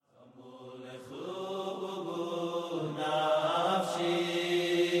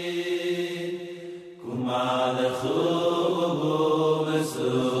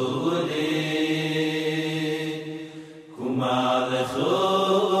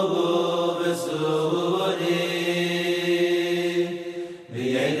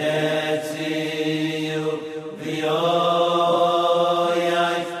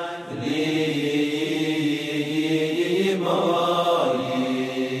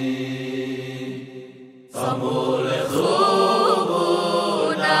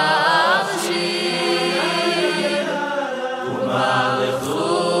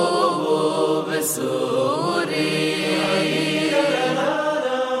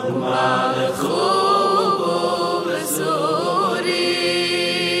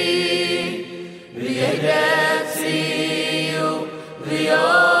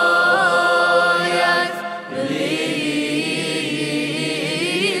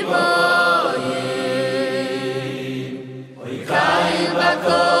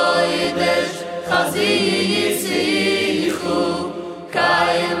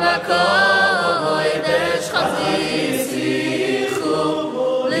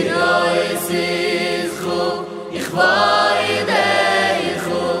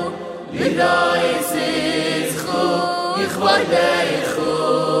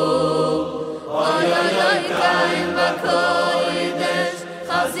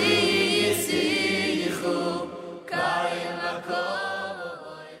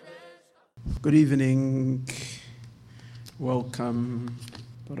Good evening. Welcome.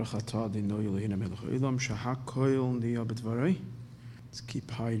 Let's keep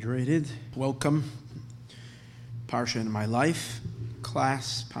hydrated. Welcome. Parsha in my life.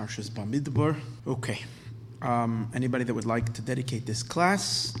 Class. Parsha's Bamidbar. Okay. Anybody that would like to dedicate this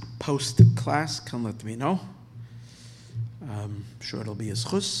class, post-class, can let me know. I'm sure it'll be a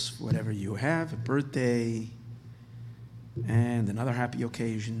schus, whatever you have, a birthday, and another happy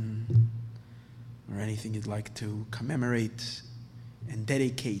occasion, or anything you'd like to commemorate and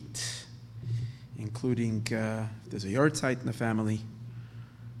dedicate, including if there's a yahrzeit in the family,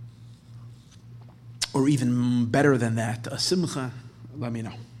 or even better than that, a simcha, let me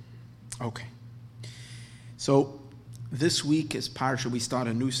know. Okay. So this week is Parsha. We start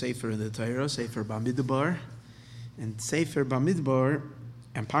a new Sefer in the Torah, Sefer Bamidbar. And Sefer Bamidbar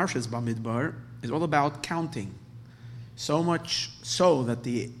and Parsha's Bamidbar is all about counting. So much so that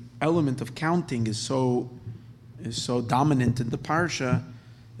the element of counting is so dominant in the Parsha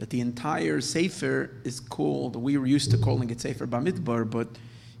that the entire Sefer is called, we were used to calling it Sefer Bamidbar, but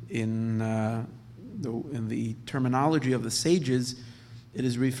in the terminology of the sages, it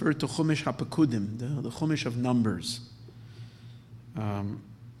is referred to Chumash HaPekudim, the Chumash of numbers.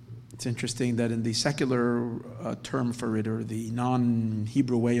 It's interesting that in the secular term for it, or the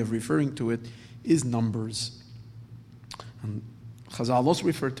non-Hebrew way of referring to it, is numbers. And Chazal also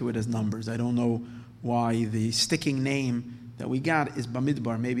referred to it as numbers. I don't know why the sticking name that we got is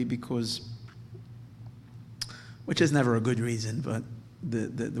Bamidbar, maybe because, which is never a good reason, but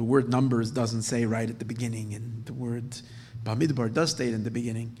the word numbers doesn't say right at the beginning, and the word Bamidbar does state in the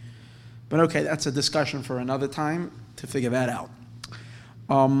beginning. But okay, that's a discussion for another time to figure that out.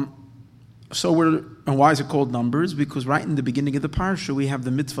 And why is it called numbers? Because right in the beginning of the parsha, we have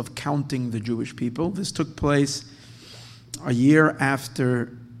the mitzvah of counting the Jewish people. This took place a year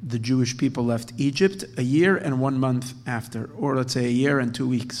after the Jewish people left Egypt, a year and 1 month after, or let's say a year and 2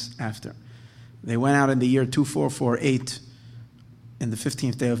 weeks after. They went out in the year 2448, in the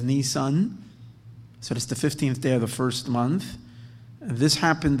 15th day of Nisan. So it's the 15th day of the first month. This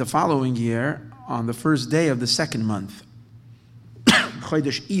happened the following year on the first day of the second month.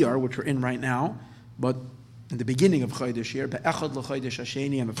 Chodesh Iyar, which we're in right now, but in the beginning of Chodesh Iyar, Be'echad l'Chodesh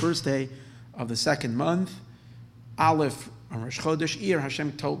Hasheni, on the first day of the second month, Aleph, on Rosh Chodesh Iyar,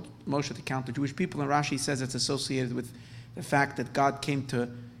 Hashem told Moshe to count the Jewish people, and Rashi says it's associated with the fact that God came to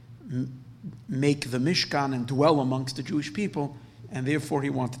make the Mishkan and dwell amongst the Jewish people, and therefore he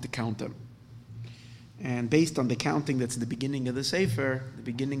wanted to count them. And based on the counting that's in the beginning of the Sefer, the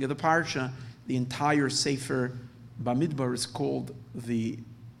beginning of the Parsha, the entire Sefer Bamidbar is called the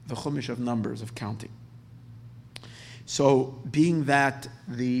Chumash of numbers, of counting. So, being that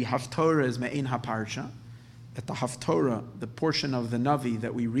the Haftorah is Me'ein HaParsha, that the Haftorah, the portion of the Navi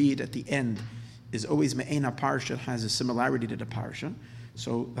that we read at the end, is always Me'ein HaParsha, has a similarity to the Parsha.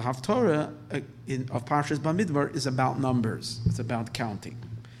 So, the Haftorah of Parsha's Bamidbar is about numbers. It's about counting.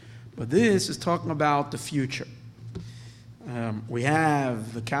 But this is talking about the future. We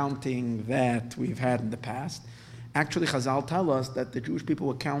have the counting that we've had in the past. Actually, Chazal tell us that the Jewish people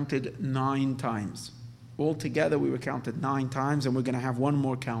were counted 9 times. Altogether, we were counted 9 times, and we're going to have one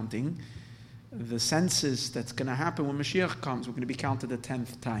more counting. The census that's going to happen when Mashiach comes, we're going to be counted the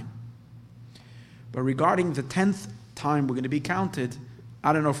 10th time. But regarding the 10th time we're going to be counted,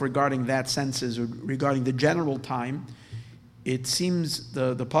 I don't know if regarding that census or regarding the general time, it seems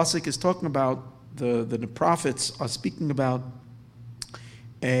the pasuk is talking about, the prophets are speaking about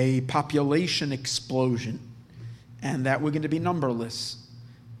a population explosion, and that we're going to be numberless.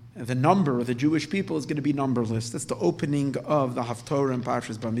 The number of the Jewish people is going to be numberless. That's the opening of the Haftorah in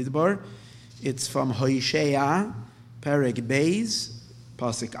Parshas Bamidbar. It's from Hoshea, Perek Beis,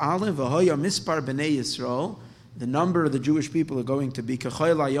 Pasuk Aleph, V'hoya mispar b'nei Yisrael. The number of the Jewish people are going to be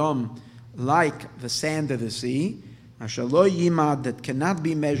k'choil hayom, like the sand of the sea. Asher lo yimad, that cannot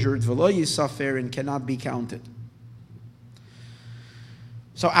be measured, v'lo yisafer, and cannot be counted.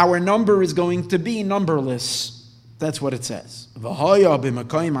 So our number is going to be numberless. That's what it says. And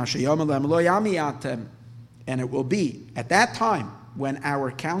it will be, at that time, when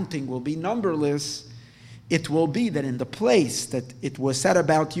our counting will be numberless, it will be that in the place that it was said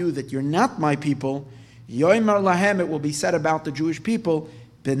about you that you're not my people, yoymar lahem, it will be said about the Jewish people,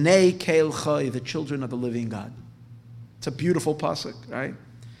 b'nei keil chai, the children of the living God. It's a beautiful pasuk, right?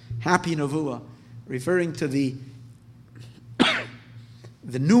 Happy Nevuah, referring to the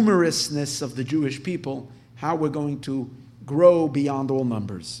numerousness of the Jewish people, how we're going to grow beyond all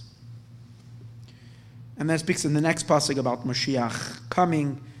numbers. And that speaks in the next pasuk about Mashiach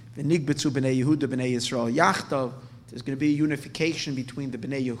coming. V'nigbetzu b'nei Yehuda b'nei Yisrael yachtav. There's going to be a unification between the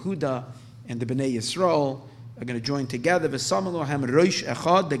b'nei Yehuda and the b'nei Yisrael. They're going to join together. V'samelu lahem rosh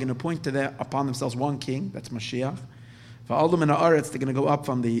echad. They're going to appoint upon themselves one king. That's Mashiach. V'aldim in haaretz. They're going to go up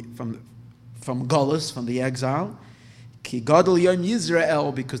from Golus, from the exile. Ki gadol yom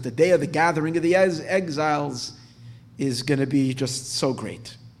Yisrael, because the day of the gathering of the exiles is going to be just so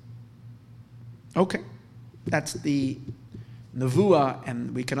great. Okay, that's the Nevuah,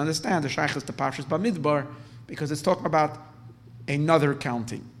 and we can understand the Shaykhus to Parshas Bamidbar because it's talking about another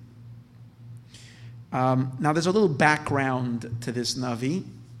counting. Now, there's a little background to this Navi,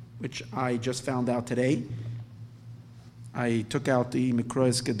 which I just found out today. I took out the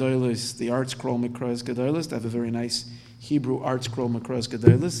Mikroes Gedolos, the art scroll Mikroes Gedolos. They have a very nice Hebrew art scroll Mikroes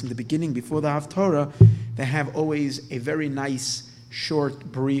Gedolos. In the beginning, before the Haftorah, they have always a very nice, short,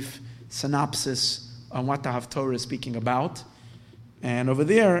 brief synopsis on what the Haftorah is speaking about. And over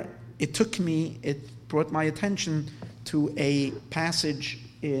there, it brought my attention to a passage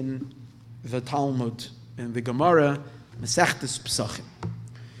in the Talmud, in the Gemara, Masechtas Pesachim.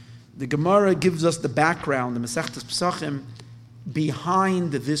 The Gemara gives us the background, the Masechtas Pesachim,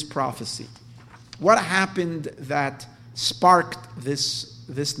 behind this prophecy. What happened that sparked this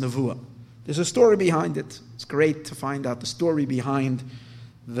Nevuah? There's a story behind it. It's great to find out the story behind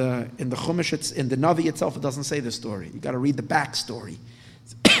in the Chumash, in the Navi itself, it doesn't say the story. You got to read the backstory.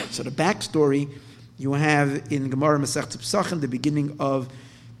 So the backstory you have in Gemara Masechtas Pesachim, the beginning of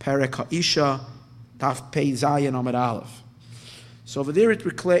Perek Ha'isha, Taf Pei Zayin Amud Aleph. So over there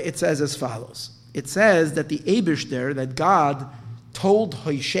it says as follows. It says that the Eibishter, that God told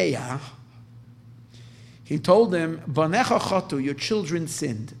Hosea, he told them, Banecha chatu, your children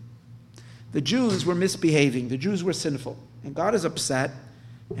sinned. The Jews were misbehaving. The Jews were sinful. And God is upset.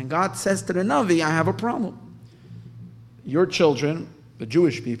 And God says to the Navi, I have a problem. Your children, the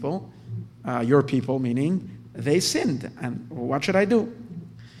Jewish people, your people meaning, they sinned. And what should I do?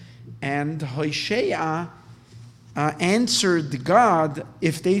 And Hosea answered God,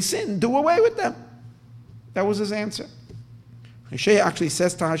 if they sin, do away with them. That was his answer. Hosea actually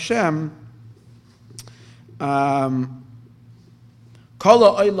says to Hashem, Kala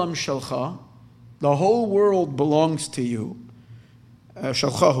olam shalcha, the whole world belongs to you.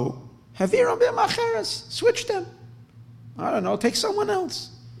 Shalchahu, haviram b'macheres, switch them. I don't know, take someone else.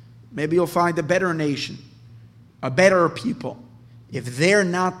 Maybe you'll find a better nation, a better people. If they're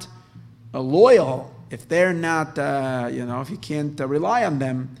not loyal, if they're not, if you can't rely on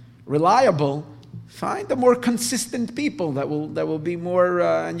them, reliable, find the more consistent people that will be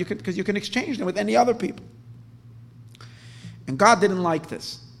more, because you can exchange them with any other people. And God didn't like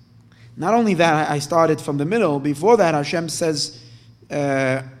this. Not only that, I started from the middle. Before that, Hashem says,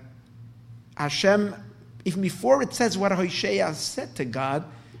 even before it says what Hosea said to God,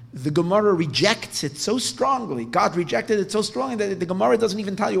 the Gemara rejects it so strongly. God rejected it so strongly that the Gemara doesn't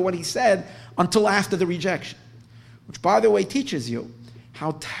even tell you what he said until after the rejection. Which, by the way, teaches you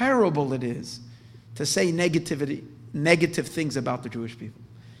how terrible it is to say negative things about the Jewish people.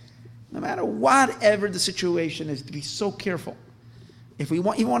 No matter whatever the situation is, to be so careful. If we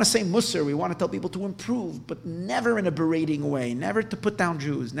want to say Musar, we want to tell people to improve, but never in a berating way, never to put down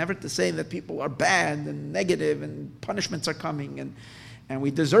Jews, never to say that people are bad and negative and punishments are coming and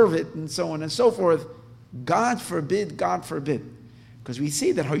we deserve it and so on and so forth. God forbid, God forbid. Because we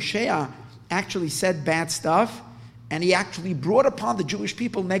see that Hosea actually said bad stuff and he actually brought upon the Jewish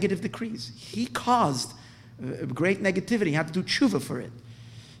people negative decrees. He caused great negativity. He had to do tshuva for it.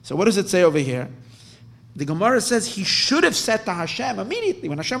 So what does it say over here? The Gemara says he should have said to Hashem immediately.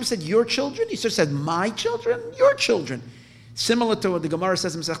 When Hashem said, your children, he should have said, my children, your children. Similar to what the Gemara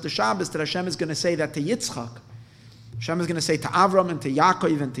says in Masechta Shabbos, that Hashem is going to say that to Yitzchak. Hashem is going to say to Avram and to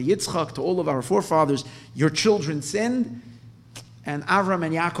Yaakov and to Yitzchak, to all of our forefathers, your children sinned, and Avram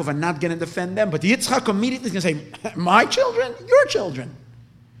and Yaakov are not going to defend them. But Yitzchak immediately is going to say, my children, your children.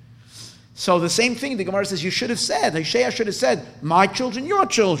 So the same thing, the Gemara says, you should have said, Hoshea should have said, my children, your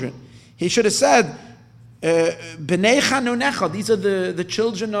children. He should have said, B'neicha nunecha, these are the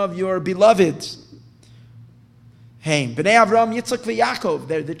children of your beloved. Hey, B'nei Avram, Yitzchak, v'Yaakov,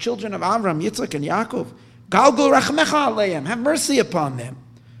 they're the children of Avram, Yitzchak, and Yaakov. Galgul rachmecha aleim, have mercy upon them.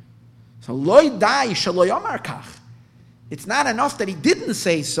 So loy dai shelo yomar kach. It's not enough that he didn't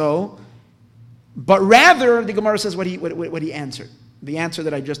say so, but rather the Gemara says what he answered. The answer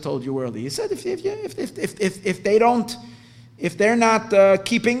that I just told you earlier. He said if they're not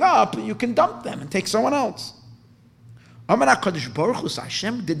keeping up, you can dump them and take someone else.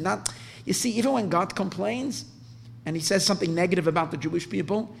 Hashem did not. You see, even when God complains and he says something negative about the Jewish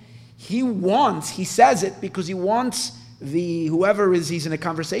people, he says it because he wants whoever he's in a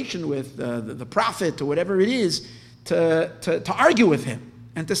conversation with, the prophet or whatever it is, to argue with him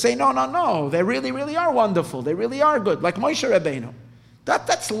and to say, no, they really, really are wonderful. They really are good. Like Moshe Rabbeinu.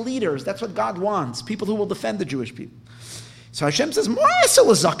 That's leaders. That's what God wants. People who will defend the Jewish people. So Hashem says, what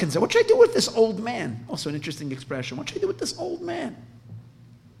should I do with this old man? Also an interesting expression. What should I do with this old man?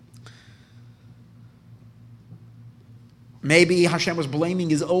 Maybe Hashem was blaming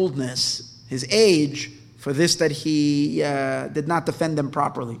his oldness, his age, for this that he did not defend them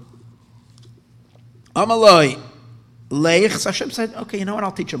properly. Amaloi, leich. So Hashem said, okay, you know what?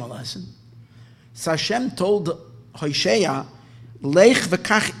 I'll teach him a lesson. So Hashem told Hoshea, leich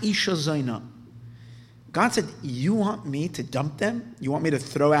v'kach isha zoina. God said, you want me to dump them? You want me to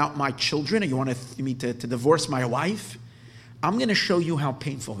throw out my children? Or you want me to divorce my wife? I'm going to show you how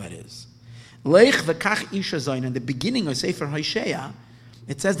painful that is. Leich v'kach isha zoina. In the beginning of Sefer Hoshea,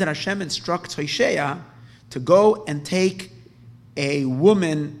 it says that Hashem instructs Hoshea to go and take a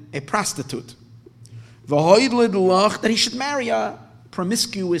woman, a prostitute. That he should marry a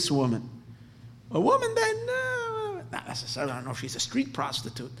promiscuous woman. A woman that, not necessarily, I don't know if she's a street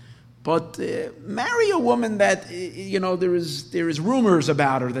prostitute, but marry a woman that, there is rumors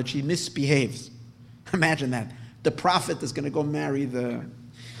about her that she misbehaves. Imagine that. The prophet is going to go marry the...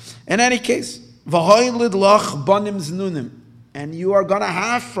 In any case, and you are going to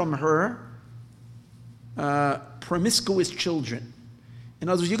have from her promiscuous children. In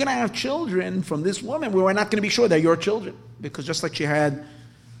other words, you're going to have children from this woman where we're not going to be sure they're your children. Because just like she had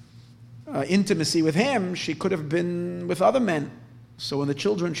intimacy with him, she could have been with other men. So when the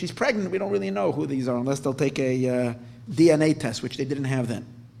children, she's pregnant, we don't really know who these are unless they'll take a DNA test, which they didn't have then.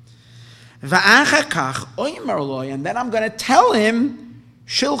 And then I'm going to tell him,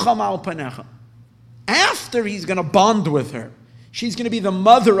 after he's going to bond with her, she's going to be the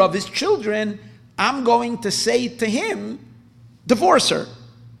mother of his children, I'm going to say to him, divorce her.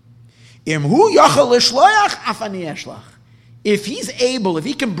 If he's able, if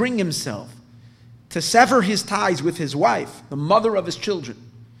he can bring himself to sever his ties with his wife, the mother of his children,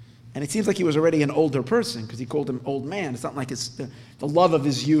 and it seems like he was already an older person because he called him old man. It's not like it's the love of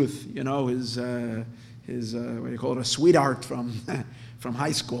his youth, his what do you call it, a sweetheart from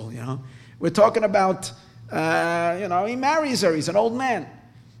high school. We're talking about he marries her. He's an old man,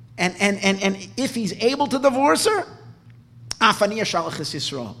 and if he's able to divorce her, I'm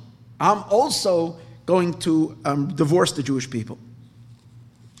also going to divorce the Jewish people.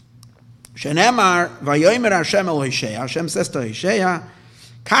 Shenemar vayomer Hashem el Hoshea. Hashem says to Hoshea,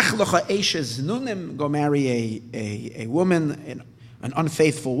 Kach locha eishes nunim, go marry a woman, an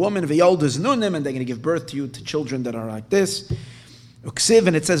unfaithful woman, v'yoldes nunim, and they're going to give birth to you to children that are like this. Uksiv,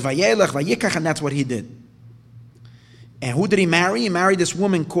 and it says vayelech vayikach, and that's what he did. And who did he marry? He married this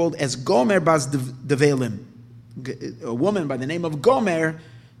woman called as Gomer bas Develim, a woman by the name of Gomer,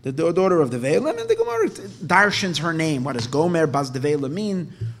 the daughter of Develim, and the Gemara darshans her name. What does Gomer bas Develim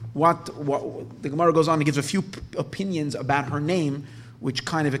mean? What the Gemara goes on and gives a few opinions about her name, which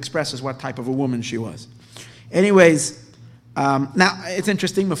kind of expresses what type of a woman she was. Anyways, now it's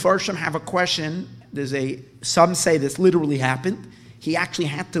interesting. Mefarshim have a question. Some say this literally happened. He actually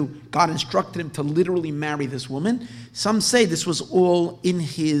God instructed him to literally marry this woman. Some say this was all in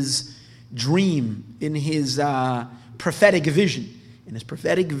his dream, in his prophetic vision. In his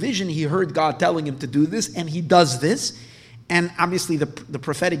prophetic vision, he heard God telling him to do this, and he does this. And obviously the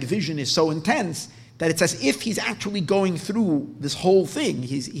prophetic vision is so intense that it's as if he's actually going through this whole thing.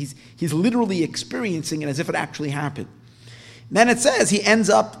 He's literally experiencing it as if it actually happened. And then it says he ends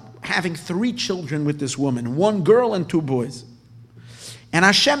up having 3 children with this woman, 1 girl and 2 boys. And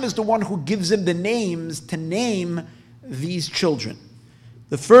Hashem is the one who gives him the names to name these children.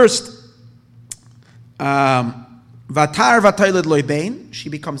 The first, Vatar Vatayled Loibain, she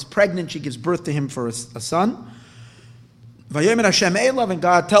becomes pregnant, she gives birth to him for a son. Vayomer Hashem Elav, and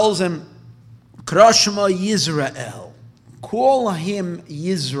God tells him, Krashma Yisrael, call him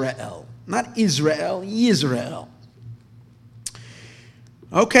Yisrael. Not Israel, Yisrael.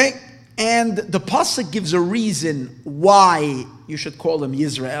 Okay, and the pasuk gives a reason why you should call him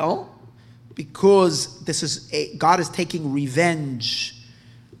Yisrael, because God is taking revenge.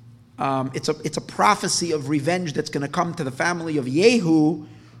 It's a prophecy of revenge that's going to come to the family of Yehu,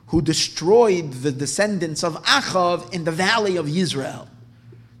 who destroyed the descendants of Achav in the valley of Yisrael.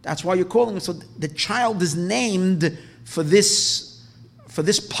 That's why you're calling it. So the child is named for this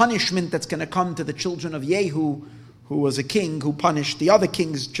punishment that's going to come to the children of Yehu, who was a king who punished the other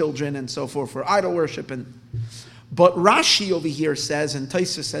king's children and so forth for idol worship. But Rashi over here says, and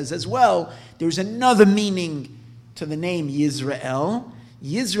Tosfos says as well, there's another meaning to the name Yisrael.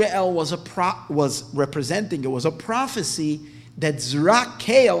 Yisrael was a prophecy that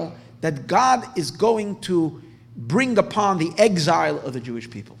Zerakel, that God is going to bring upon the exile of the Jewish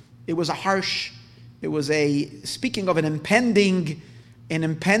people. It was speaking of an impending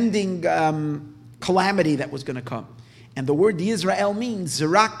calamity that was going to come. And the word Yisrael means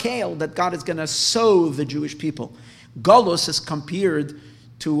Zerakel, that God is going to sow the Jewish people. Golus is compared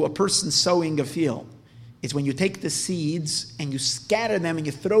to a person sowing a field. It's when you take the seeds and you scatter them and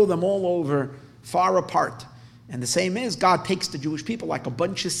you throw them all over, far apart. And the same is, God takes the Jewish people like a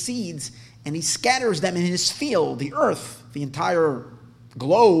bunch of seeds and he scatters them in his field, the earth. The entire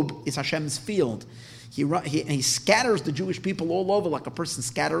globe is Hashem's field. He scatters the Jewish people all over like a person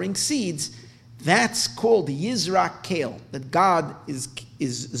scattering seeds. That's called the Yisrakel, that God is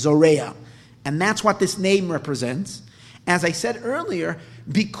Zoreah. And that's what this name represents. As I said earlier,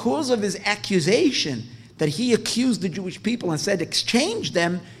 because of his accusation that he accused the Jewish people and said, exchange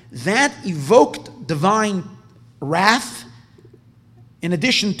them, that evoked divine wrath, in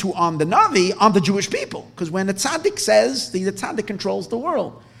addition to on the Navi, on the Jewish people. Because when the tzaddik says, the tzaddik controls the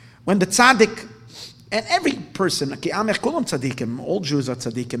world. When the tzaddik, and every person, all Jews are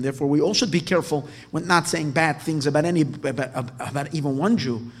tzaddikim, therefore we all should be careful with not saying bad things about even one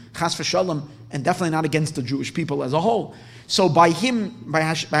Jew, chas v'shalom, and definitely not against the Jewish people as a whole. So by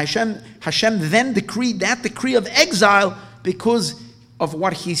Hashem then decreed that decree of exile because of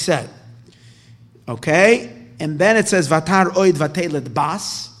what he said. Okay? And then it says, Vatar oid vatelet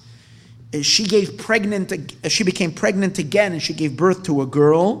bas. She became pregnant again and she gave birth to a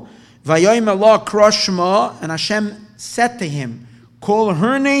girl. Vayoyim Allah kroshma, and Hashem said to him, call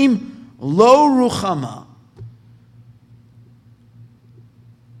her name Lo Ruchama.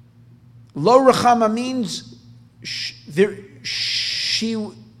 Lo Ruchama means she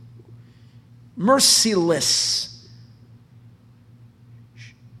merciless,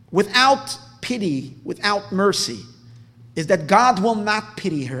 without pity, without mercy, is that God will not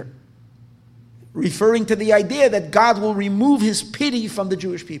pity her, referring to the idea that God will remove his pity from the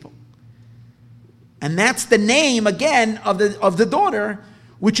Jewish people. And that's the name, again, of the daughter,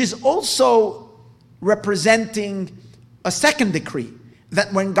 which is also representing a second decree,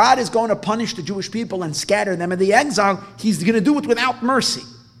 that when God is going to punish the Jewish people and scatter them in the exile, he's going to do it without mercy.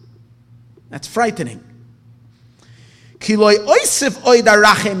 That's frightening. Because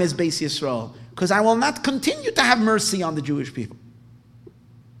I will not continue to have mercy on the Jewish people.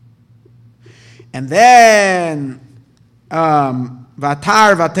 And then, Vatar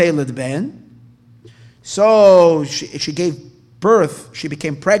vatelet ben. So she gave birth. She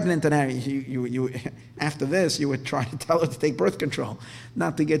became pregnant, and you after this you would try to tell her to take birth control,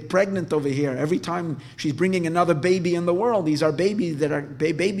 not to get pregnant over here. Every time she's bringing another baby in the world, these are babies that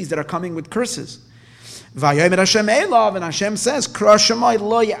are coming with curses. Vayomer Hashem elav, and Hashem says, "Krashamai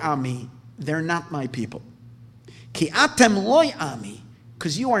lo ya'ami." They're not my people. Ki atem lo ya'ami.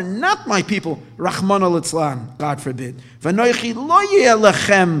 Because you are not my people, Rahman al-Islam, God forbid. V'noichi lo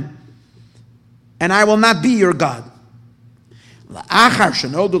ye'lechem, and I will not be your God. After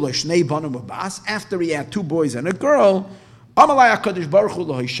he had 2 boys and a girl, now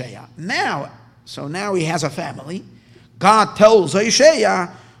he has a family. God tells Hoshea,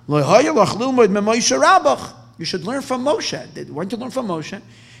 you should learn from Moshe. Weren't you learn from Moshe?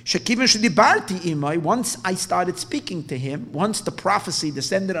 Once I started speaking to him, once the prophecy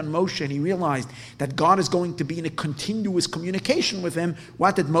descended on Moshe and he realized that God is going to be in a continuous communication with him,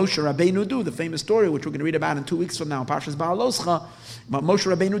 what did Moshe Rabbeinu do? The famous story, which we're going to read about in 2 weeks from now, Parshas Ba'aloscha. What Moshe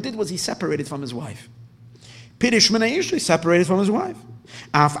Rabbeinu did was he separated from his wife. Pirish Menaish, he separated from his wife.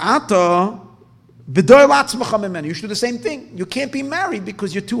 You should do the same thing. You can't be married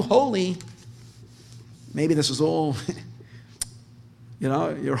because you're too holy. Maybe this is all...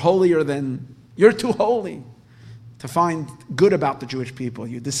 you're too holy to find good about the Jewish people.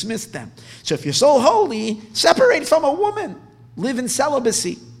 You dismiss them. So if you're so holy, separate from a woman. Live in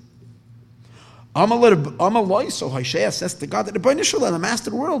celibacy. Amaloi, so Hoshea says to God, the Rebbeinu Shalom, the master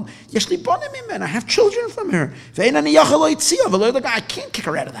of the world, Yeshli bonim imen, I have children from her. I can't kick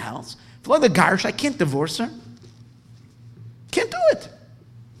her out of the house. I can't divorce her. Can't do it.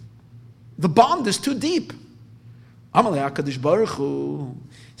 The bond is too deep. Amalei HaKadosh Baruch Hu.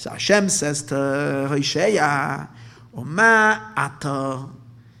 So Hashem says to Hoshea, Oma ata.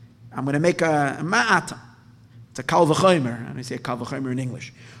 I'm going to make a ma'ata. It's a kal v'chomer. And I say kal v'chomer in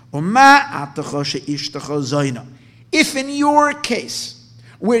English. If in your case,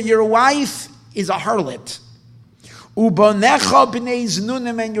 where your wife is a harlot,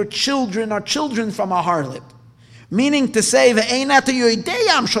 and your children are children from a harlot, meaning to say, you're not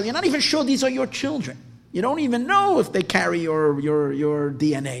even sure these are your children. You don't even know if they carry your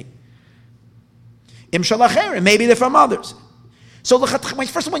DNA. Maybe they're from others. So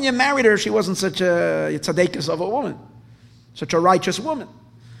first when you married her, she wasn't such a tzaddikus of a woman, such a righteous woman.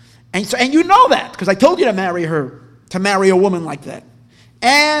 And you know that, because I told you to marry a woman like that.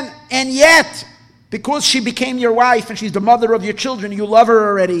 And yet, because she became your wife and she's the mother of your children, you love her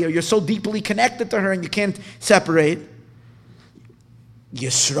already, or you're so deeply connected to her and you can't separate.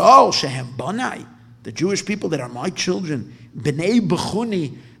 Yisrael shehem banai, the Jewish people that are my children, b'nei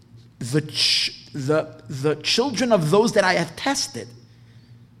b'chuni, the children of those that I have tested,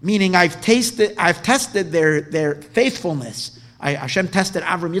 meaning I've tested their faithfulness. Hashem tested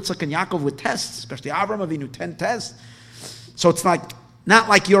Avram, Yitzchak, and Yaakov with tests, especially Avram Avinu, 10 tests. So it's not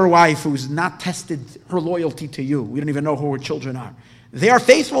like your wife who's not tested her loyalty to you. We don't even know who her children are. They are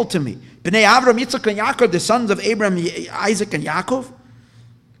faithful to me. B'nei Avram, Yitzchak, and Yaakov, the sons of Abraham, Isaac, and Yaakov.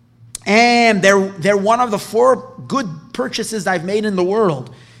 And they're one of the 4 good purchases I've made in the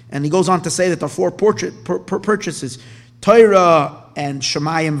world. And he goes on to say that the 4 purchases, Torah, and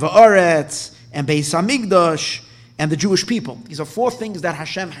Shemayim V'aretz, and Beis HaMikdash, and the Jewish people. These are 4 things that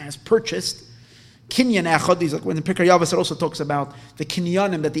Hashem has purchased. Kinyan Echad, these when the Pirkei Avos also talks about the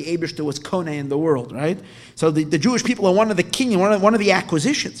kinyanim that the Eibishter was koneh in the world, right? So the Jewish people are one of the kinyan, one of the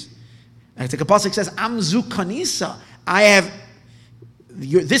acquisitions. And the Pasuk says, Amzu Kanisa, I have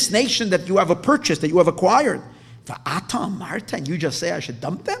this nation that you have a purchase, that you have acquired. Va'ata Marta, and you just say I should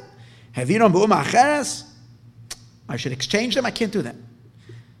dump them? Haviram B'uma Acheres? I should exchange them? I can't do that.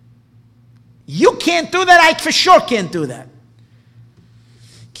 You can't do that, I for sure can't do that.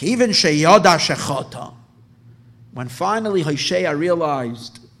 When finally Hoshea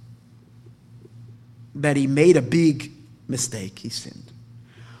realized that he made a big mistake, he sinned.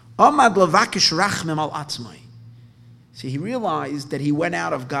 See, he realized that he went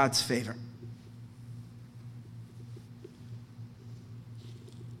out of God's favor.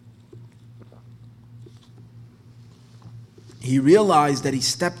 He realized that he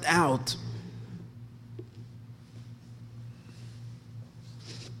stepped out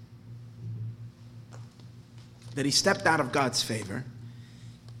of God's favor.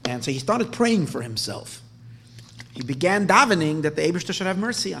 And so he started praying for himself. He began davening that the Eibishter should have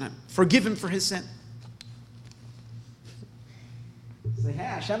mercy on him, forgive him for his sin. Say, hey,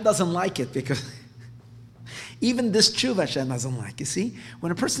 Hashem doesn't like it, because even this tshuva Hashem doesn't like. You see,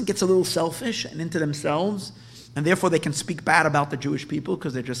 when a person gets a little selfish and into themselves, and therefore they can speak bad about the Jewish people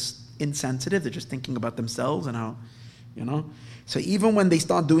because they're just insensitive, they're just thinking about themselves and how, So even when they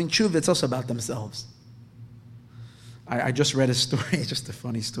start doing tshuva, it's also about themselves. I just read a story, just a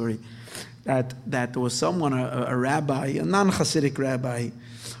funny story, that there was someone, a rabbi, a non-Hasidic rabbi,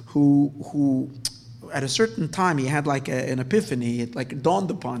 who at a certain time he had like an epiphany. It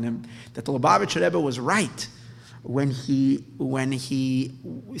dawned upon him that the Lubavitcher Rebbe was right when he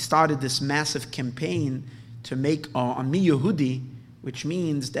started this massive campaign to make a Mi Yehudi, which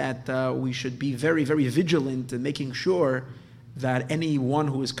means that we should be very, very vigilant in making sure that anyone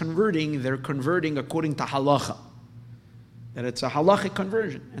who is converting, they're converting according to halacha. That it's a halachic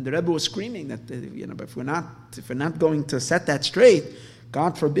conversion. And the Rebbe was screaming that, if we're not going to set that straight,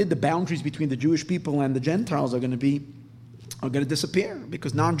 God forbid, the boundaries between the Jewish people and the Gentiles are going to disappear,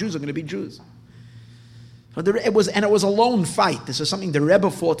 because non-Jews are going to be Jews. So it was a lone fight. This is something the Rebbe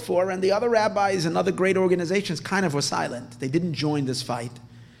fought for, and the other rabbis and other great organizations kind of were silent. They didn't join this fight.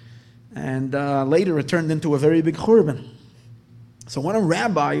 And later it turned into a very big churban. So when a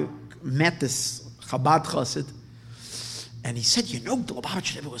rabbi met this Chabad Chassid, and he said, the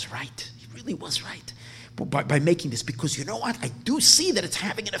Lubavitcher Rebbe was right. He really was right by making this, because you know what? I do see that it's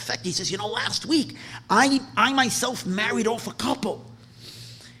having an effect. He says, last week, I myself married off a couple.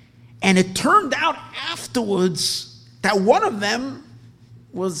 And it turned out afterwards that one of them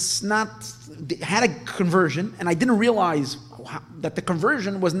had a conversion, and I didn't realize that the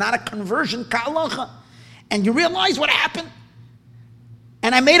conversion was not a conversion ka'alacha. And you realize what happened?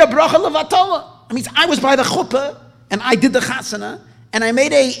 And I made a bracha levatala. It means I was by the chuppah, and I did the chasana, and I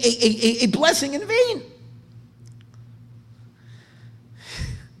made a blessing in vain.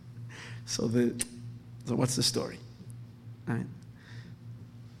 So what's the story? All right.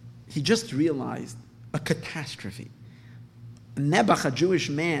 He just realized a catastrophe. Nebuch, a Jewish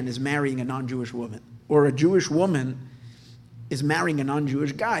man, is marrying a non-Jewish woman, or a Jewish woman is marrying a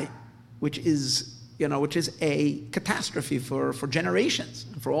non-Jewish guy, which is a catastrophe for generations,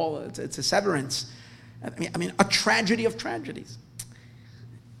 for all. It's a severance. I mean, a tragedy of tragedies.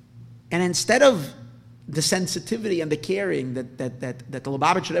 And instead of the sensitivity and the caring that the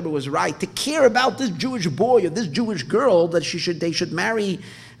Lubavitcher Rebbe was right to care about this Jewish boy or this Jewish girl, that they should marry,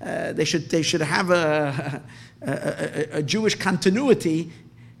 they should have a Jewish continuity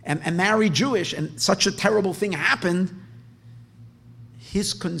and marry Jewish, and such a terrible thing happened.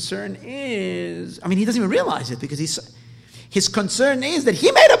 His concern is, he doesn't even realize it, because his concern is that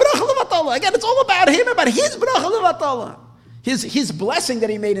he made a bracha levatala. Again, it's all about him, about his bracha levatala, his blessing that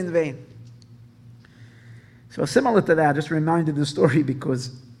he made in vain. So similar to that, just reminded the story,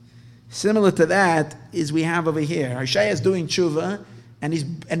 because similar to that is we have over here. Hoshea is doing tshuva, and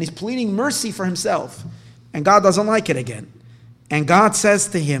he's pleading mercy for himself, and God doesn't like it again. And God says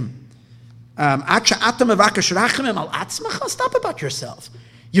to him, stop about yourself.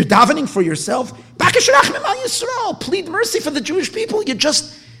 You're davening for yourself. Plead mercy for the Jewish people. You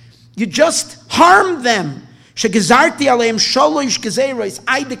just harmed them.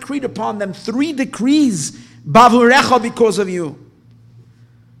 I decreed upon them 3 decrees because of you.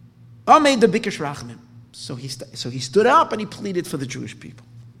 So he stood up and he pleaded for the Jewish people.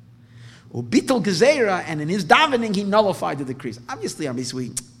 And in his davening, he nullified the decrees. Obviously,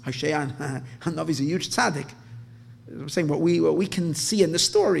 Hoshea is a huge tzaddik. I'm saying what we can see in the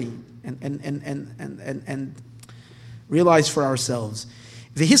story and realize for ourselves.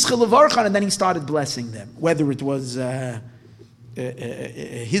 And then he started blessing them, whether it was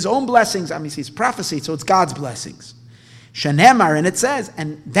his own blessings, his prophecy, so it's God's blessings. Shenemar, and it says,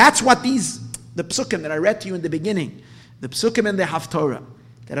 and that's what the psukim that I read to you in the beginning, the psukim in the Haftorah,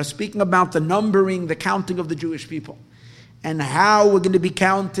 that are speaking about the numbering, the counting of the Jewish people, and how we're going to be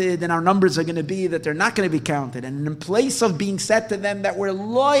counted, and our numbers are going to be that they're not going to be counted. And in place of being said to them that we're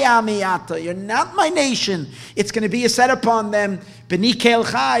lo yamiyata, you're not my nation, it's going to be said upon them, B'ni Kel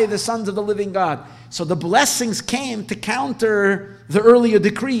Chai, the sons of the living God. So the blessings came to counter the earlier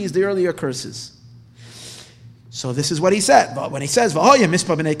decrees, the earlier curses. So this is what he said. But when he says,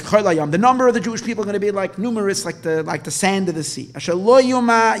 the number of the Jewish people are going to be like numerous, like the sand of the sea,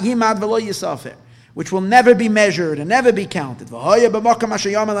 which will never be measured and never be counted. Like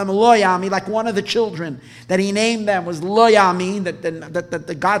one of the children that he named them was Loyami,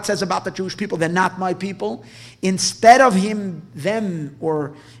 that God says about the Jewish people, they're not my people. Instead of them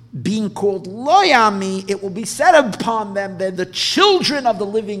being called Loyami, it will be said upon them, they're the children of the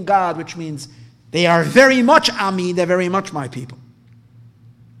living God, which means they are very much Ami, they're very much my people.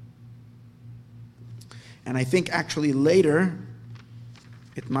 And I think actually later,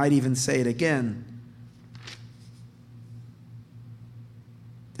 it might even say it again,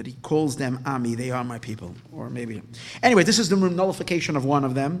 that he calls them Ami, they are my people. Or maybe. Anyway, this is the nullification of one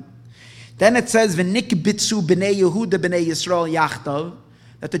of them. Then it says, V'nikbitzu b'nei Yehuda b'nei Yisrael yachtav,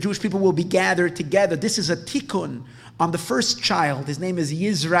 that the Jewish people will be gathered together. This is a tikkun on the first child. His name is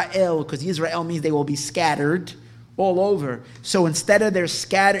Yisrael, because Yisrael means they will be scattered all over. So instead of their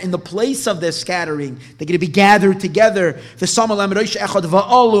scatter, in the place of their scattering, they're going to be gathered together. They're going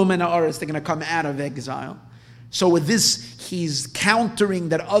to come out of exile. So with this, he's countering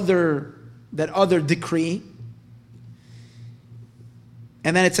that other decree.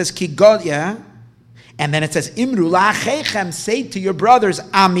 And then it says, Ki God, yeah. And then it says, Imru la'achechem, say to your brothers,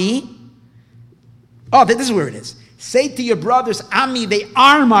 Ami. Oh, this is where it is. Say to your brothers, Ami, they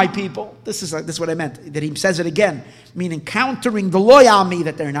are my people. This is what I meant. That he says it again, meaning countering the loy Ami,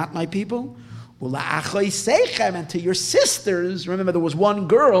 that they're not my people. And to your sisters, remember there was one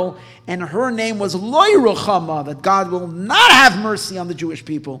girl, and her name was Loy Ruchama, that God will not have mercy on the Jewish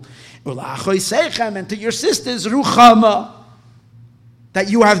people. And to your sisters, Ruchama,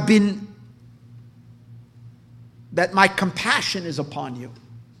 that you have been, that my compassion is upon you,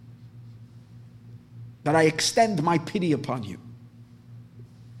 that I extend my pity upon you.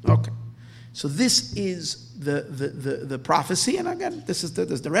 Okay, so this is the prophecy, and again, this is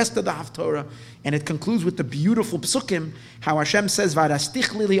the rest of the Haftorah, and it concludes with the beautiful psukim, how Hashem says,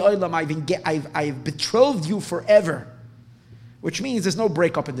 "V'arastich li olam," I've betrothed you forever, which means there's no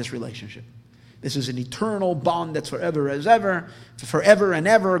breakup in this relationship. This is an eternal bond that's forever as ever, forever and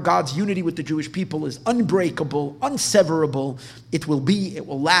ever. God's unity with the Jewish people is unbreakable, unseverable. It will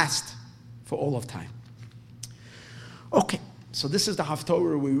last for all of time. Okay, so this is the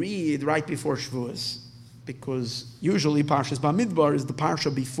Haftorah we read right before Shavuos, because usually Parshas Bamidbar is the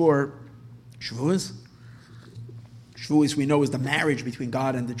parsha before Shavuos. Shavuos, we know, is the marriage between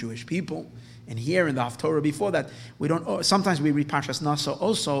God and the Jewish people. And here in the Haftorah before that, we don't. Sometimes we read Parshas Nasa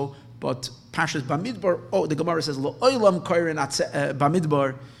also, but Parshas Bamidbar, the Gemara says, Lo oilam koirin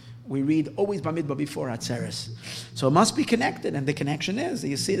Bamidbar. We read always Bamidbar before Atzeres. So it must be connected, and the connection is that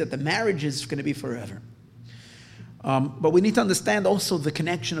you see that the marriage is going to be forever. But we need to understand also the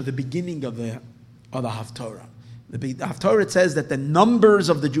connection of the beginning of the Haftorah. The Haftorah, it says that the numbers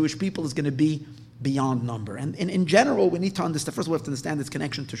of the Jewish people is going to be beyond number. And in general, we need to understand, first we have to understand its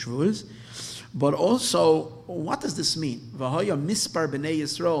connection to Shavuos, but also, what does this mean? V'haya mispar b'nei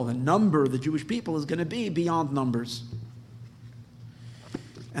Yisrael, the number of the Jewish people is going to be beyond numbers.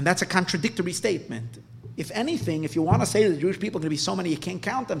 And that's a contradictory statement. If anything, if you want to say that the Jewish people are going to be so many you can't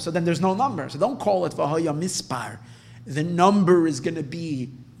count them, so then there's no number. So don't call it v'haya mispar. The number is going to be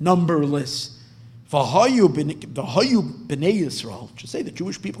numberless. V'hayu b'nei Yisrael. Just say the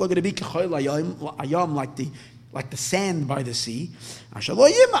Jewish people are going to be k'chol ayam, like the sand by the sea.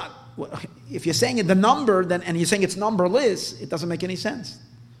 If you're saying it the number, then and you're saying it's numberless, it doesn't make any sense.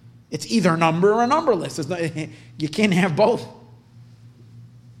 It's either number or numberless. You can't have both.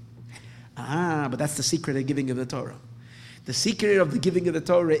 But that's the secret of giving of the Torah. The secret of the giving of the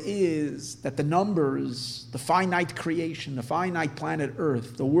Torah is that the numbers, the finite creation, the finite planet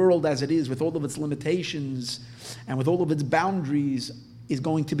Earth, the world as it is with all of its limitations and with all of its boundaries, is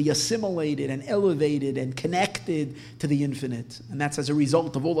going to be assimilated and elevated and connected to the infinite. And that's as a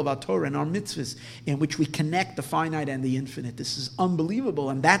result of all of our Torah and our mitzvahs, in which we connect the finite and the infinite. This is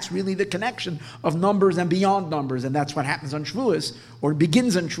unbelievable. And that's really the connection of numbers and beyond numbers. And that's what happens on Shavuos, or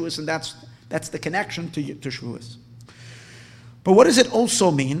begins on Shavuos, and that's the connection to Shavuos. But what does it also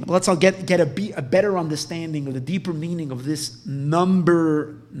mean? Let's all get a better understanding of the deeper meaning of this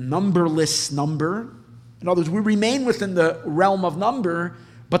numberless number. In other words, we remain within the realm of number,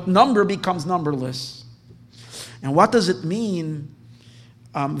 but number becomes numberless. And what does it mean?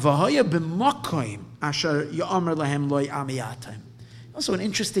 Also an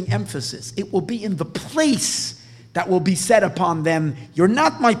interesting emphasis. It will be in the place that will be said upon them, you're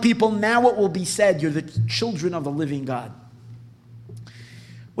not my people, now it will be said, you're the children of the living God.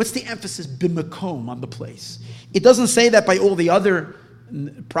 What's the emphasis? B'makom, on the place. It doesn't say that by all the other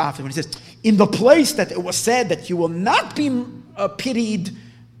prophets. When he says, in the place that it was said that you will not be pitied,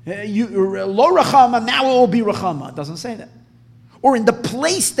 lo rachama, now it will be rachama. It doesn't say that. Or in the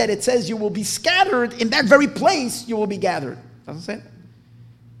place that it says you will be scattered, in that very place you will be gathered. It doesn't say that.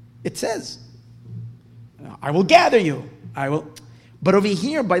 It says, I will gather you. I will. But over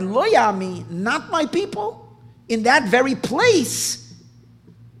here, by loyami, not my people, in that very place,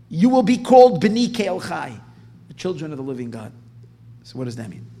 you will be called B'ni Ke'el Chai, the children of the living God. So what does that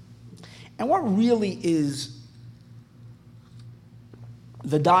mean? And what really is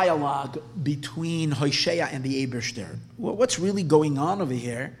the dialogue between Hosea and the Eibishter? Well, what's really going on over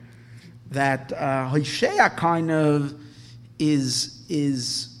here? That Hosea kind of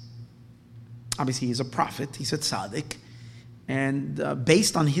is obviously he's a prophet, he's a tzaddik, and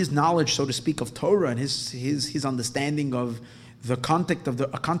based on his knowledge, so to speak, of Torah and his understanding of the context of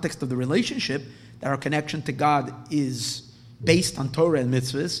the relationship, that our connection to God is based on Torah and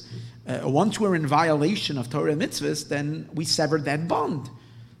mitzvahs. Once we're in violation of Torah and mitzvahs, then we severed that bond.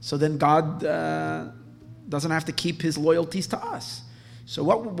 So then God doesn't have to keep his loyalties to us. So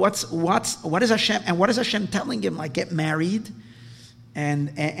what is Hashem, and what is Hashem telling him? Like, get married,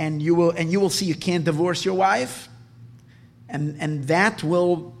 and you will see you can't divorce your wife, and that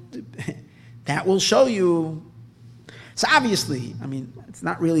will show you. So obviously, I mean, it's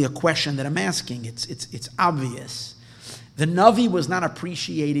not really a question that I'm asking. It's obvious. The Navi was not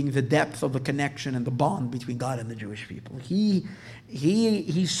appreciating the depth of the connection and the bond between God and the Jewish people. He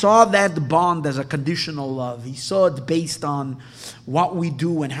saw that bond as a conditional love. He saw it based on what we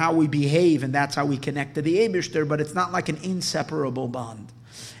do and how we behave, and that's how we connect to the Eibishter, but it's not like an inseparable bond.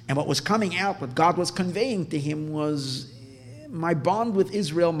 And what was coming out, what God was conveying to him was, my bond with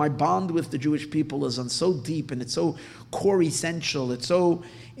Israel, my bond with the Jewish people is on so deep, and it's so core essential, it's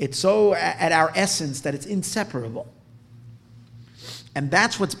so at our essence that it's inseparable. And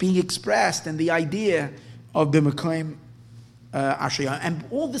that's what's being expressed in the idea of B'makom Ashaya. And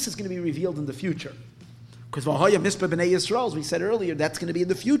all this is going to be revealed in the future. Because V'haya Mispah B'nei Yisrael, as we said earlier, that's going to be in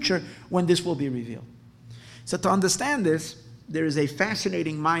the future when this will be revealed. So to understand this, there is a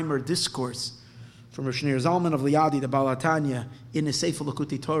fascinating mimer discourse from Rosh Nir Zalman of Liadi, the Baal HaTanya, in the Sefer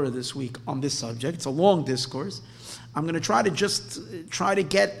L'Kutei Torah this week on this subject. It's a long discourse. I'm going to try to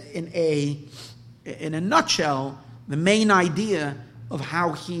get in a nutshell the main idea of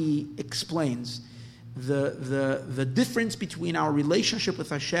how he explains the difference between our relationship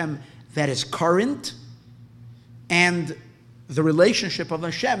with Hashem that is current and the relationship of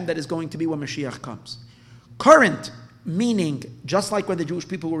Hashem that is going to be when Mashiach comes. Current, meaning, just like when the Jewish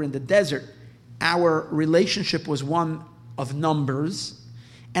people were in the desert, our relationship was one of numbers,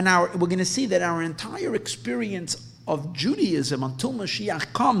 and we're going to see that our entire experience of Judaism until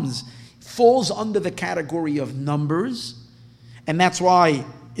Mashiach comes falls under the category of numbers, and that's why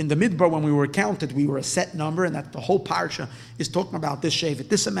in the Midbar, when we were counted, we were a set number, and that the whole parsha is talking about this shevet,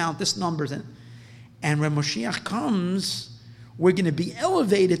 this amount, this numbers, and when Mashiach comes, we're going to be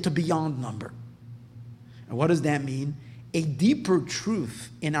elevated to beyond number. And what does that mean? A deeper truth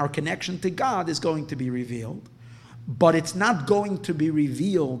in our connection to God is going to be revealed, but it's not going to be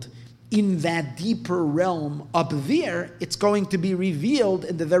revealed in that deeper realm up there. It's going to be revealed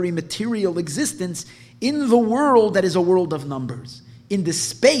in the very material existence in the world that is a world of numbers, in the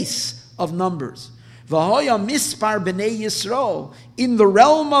space of numbers. V'hoya mispar b'nei Yisrael, in the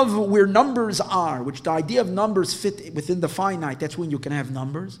realm of where numbers are, which the idea of numbers fit within the finite, that's when you can have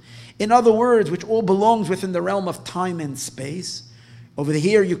numbers. In other words, which all belongs within the realm of time and space. Over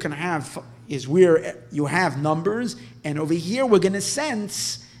here you can have, is where you have numbers, and over here we're going to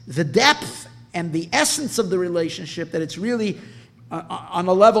sense the depth and the essence of the relationship, that it's really on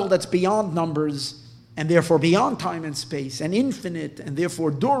a level that's beyond numbers, and therefore beyond time and space, and infinite, and therefore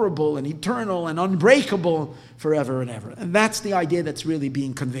durable, and eternal, and unbreakable forever and ever. And that's the idea that's really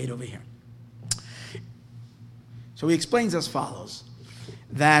being conveyed over here. So he explains as follows,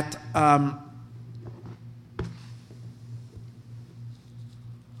 that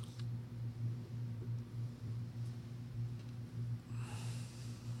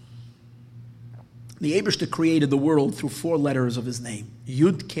the Eibishter created the world through 4 letters of his name,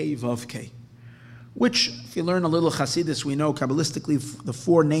 Yud Kei Vav Kei, which, if you learn a little Hasidus, we know Kabbalistically the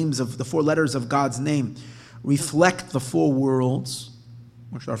 4 names of the 4 letters of God's name reflect the 4 worlds,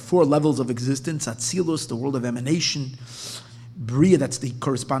 which are 4 levels of existence. Atzilus, the world of emanation; Bria,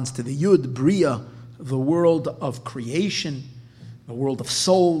 corresponds to the Yud; Bria, the world of creation, the world of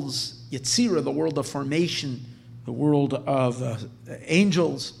souls; Yetzira, the world of formation, the world of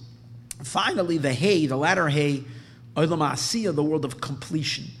angels. Finally, the Hey, the latter Hey, Olam Asiyah, the world of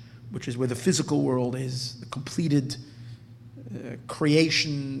completion, which is where the physical world is, the completed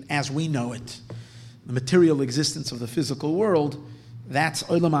creation as we know it. The material existence of the physical world, that's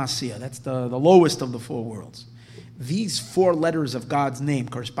Olam Asiyah, that's the lowest of the 4 worlds. These 4 letters of God's name,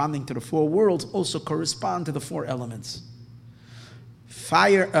 corresponding to the 4 worlds, also correspond to the 4 elements.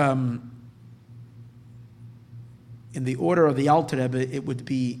 Fire, in the order of the Alter Rebbe, it would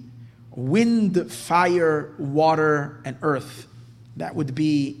be wind, fire, water, and earth. That would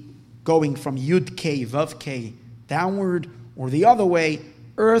be going from Yud Kei, Vav Kei downward, or the other way,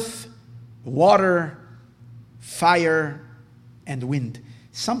 earth, water, fire, and wind.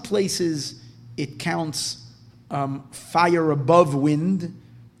 Some places it counts fire above wind,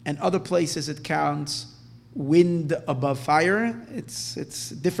 and other places it counts wind above fire. It's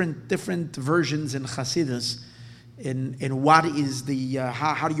different versions in Chassidus in what is the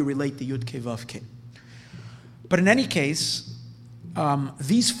how do you relate the Yud Kei Vav Kei. But in any case,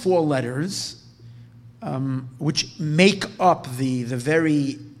 these 4 letters, which make up the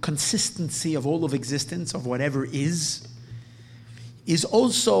very consistency of all of existence, of whatever is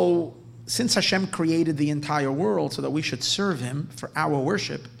also, since Hashem created the entire world so that we should serve Him for our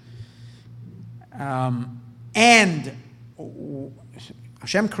worship, and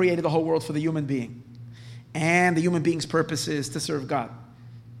Hashem created the whole world for the human being, and the human being's purpose is to serve God.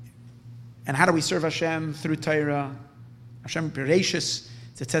 And how do we serve Hashem? Through Torah. Hashem Bereshis,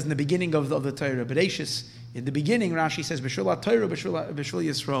 it says in the beginning of the Torah, Bereshis, in the beginning, Rashi says, B'shul HaTorah, B'shul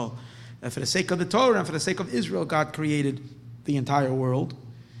Yisrael. For the sake of the Torah and for the sake of Israel, God created the entire world.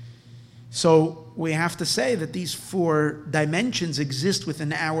 So we have to say that these 4 dimensions exist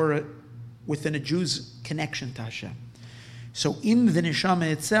within a Jew's connection to Hashem. So in the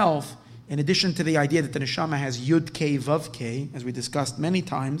neshama itself, in addition to the idea that the neshama has Yud Kei Vav Kei, as we discussed many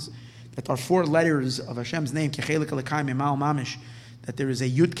times, that are 4 letters of Hashem's name, Kechelik Elokai Memal Mamish, that there is a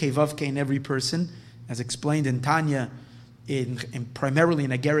Yud Kei Vav Kei in every person, as explained in Tanya, primarily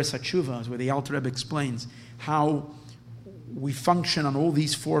in Ageres HaTshuva, where the Alter Rebbe explains how we function on all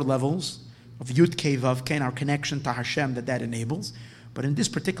these 4 levels of Yud Kei Vav Kei and our connection to Hashem that enables. But in this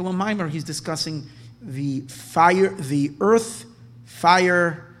particular mimer, he's discussing the fire, the earth,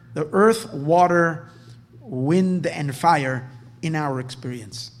 fire, the earth, water, wind, and fire in our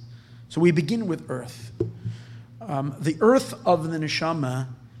experience. So we begin with earth. The earth of the neshama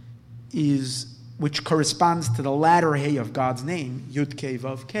which corresponds to the latter hay of God's name, Yud Kei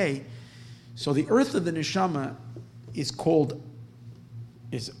Vav Kei. So the earth of the neshama is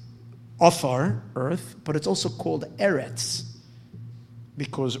Afar, earth, but it's also called Eretz,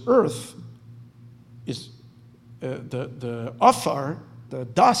 because earth is the Afar, the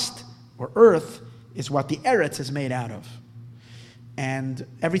dust or earth, is what the Eretz is made out of, and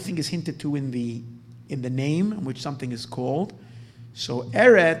everything is hinted to in the name in which something is called. So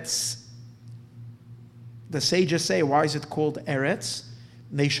Eretz, the sages say, why is it called Eretz?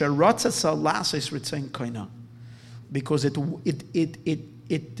 Because it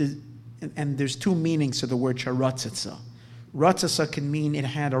and there's two meanings to the word sharatzitza. Ratzasa can mean it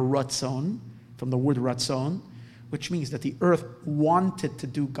had a ratzon, from the word ratzon, which means that the earth wanted to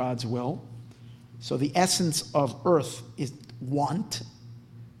do God's will. So the essence of earth is want,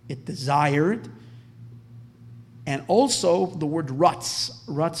 it desired. And also the word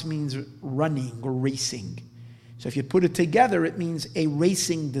rutz means running or racing. So if you put it together, it means a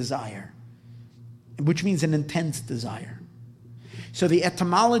racing desire, which means an intense desire. So the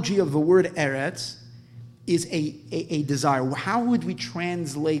etymology of the word eretz is a desire. How would we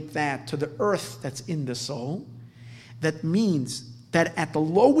translate that to the earth that's in the soul? That means that at the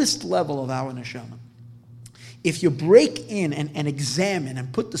lowest level of our neshama, if you break in and examine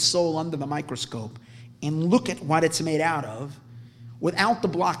and put the soul under the microscope and look at what it's made out of, without the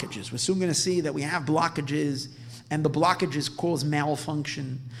blockages, we're soon going to see that we have blockages, and the blockages cause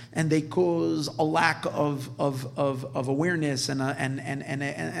malfunction, and they cause a lack of awareness and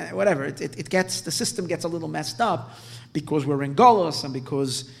whatever. The system gets a little messed up because we're in Golos and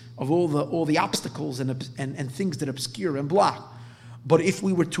because of all the obstacles and things that obscure and block. But if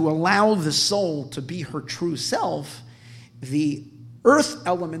we were to allow the soul to be her true self, the earth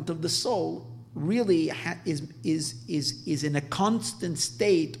element of the soul really is in a constant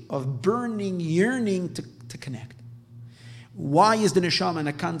state of burning, yearning to connect. Why is the neshama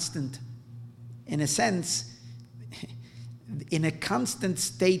in a sense, in a constant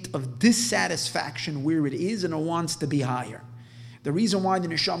state of dissatisfaction where it is and it wants to be higher? The reason why the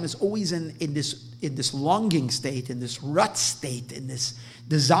neshama is always in this longing state, in this rut state, in this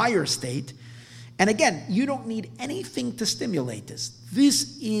desire state. And again, you don't need anything to stimulate this.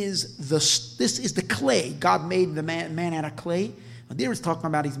 This is the clay. God made the man out of clay. And there it's talking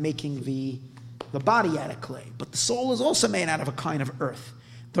about he's making the body out of clay. But the soul is also made out of a kind of earth.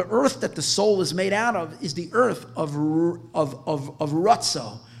 The earth that the soul is made out of is the earth of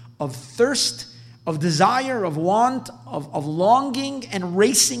rutzo, of thirst, of desire, of want, of longing, and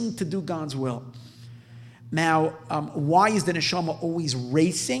racing to do God's will. Now, why is the neshama always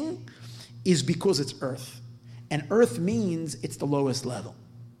racing? Is because it's earth. And earth means it's the lowest level.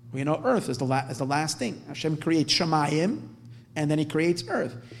 We know earth is the last thing. Hashem creates shamayim, and then he creates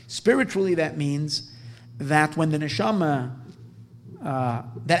earth. Spiritually, that means that when the neshama,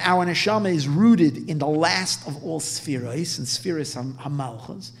 that our neshama is rooted in the last of all spheros, and spheros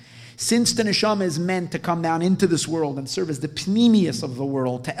hamalchus. Since the neshama is meant to come down into this world and serve as the pnimius of the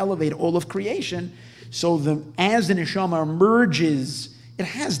world, to elevate all of creation, so as the neshama emerges, it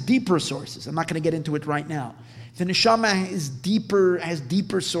has deeper sources. I'm not going to get into it right now. The neshama has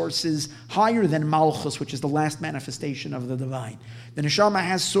deeper sources, higher than Malchus, which is the last manifestation of the divine. The neshama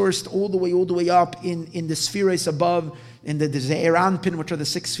has sourced all the way up in the spheres above, in the Zeir Anpin, which are the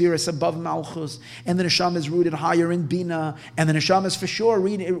 6 spheres above Malchus, and the neshama is rooted higher in Bina, and the neshama is for sure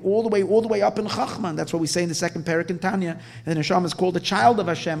rooted all the way up in Chachman. That's what we say in the second parak in Tanya. And the neshama is called the child of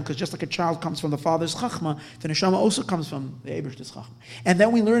Hashem, because just like a child comes from the father's Chachma, the neshama also comes from the Eibishter's Chachma. And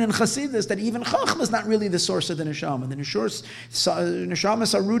then we learn in Chassidus that even Chachma is not really the source of the neshama. The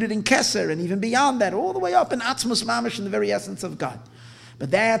neshamas are rooted in Keser, and even beyond that, all the way up in Atzmus Mamish, in the very essence of God. But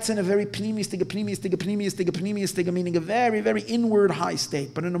that's in a very pneumistic, meaning a very, very inward high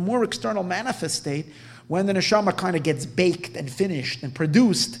state. But in a more external manifest state, when the neshama kind of gets baked and finished and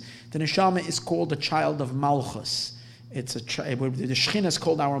produced, the neshama is called a child of Malchus. The Shechina is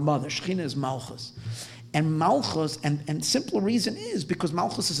called our mother. Shechina is Malchus. And Malchus, and simple reason is because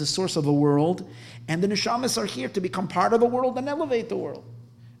Malchus is the source of the world, and the neshamas are here to become part of the world and elevate the world.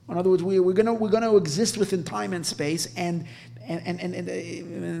 In other words, we're going to exist within time and space, and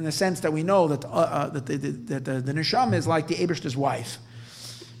in the sense that we know that the neshama is like the Eibishter's wife,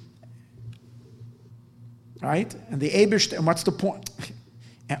 right? And the Eibishter, and what's the point?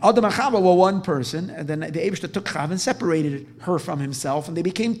 And Adam and Chava were one person, and then the Eibishter took Chava and separated her from himself, and they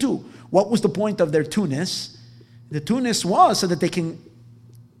became two. What was the point of their two-ness? The two-ness was so that they can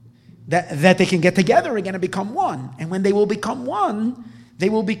that they can get together again and become one. And when they will become one, they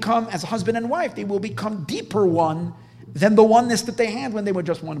will become, as a husband and wife, they will become deeper one than the oneness that they had when they were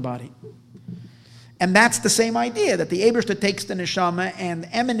just one body. And that's the same idea, that the Eibishter takes the neshama and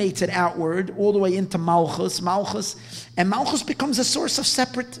emanates it outward all the way into Malchus, and Malchus becomes a source of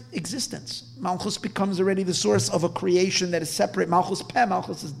separate existence. Malchus becomes already the source of a creation that is separate. Malchus Peh,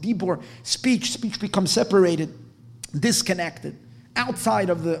 Malchus is Dibor, speech becomes separated, disconnected, outside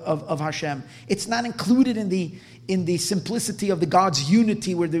of Hashem. It's not included in the simplicity of the God's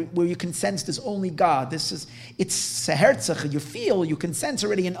unity where you can sense there's only God. It's sehertzach, you can sense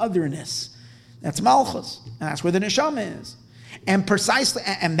already an otherness. That's Malchus, and that's where the neshama is. And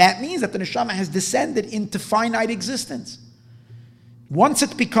that means that the neshama has descended into finite existence. Once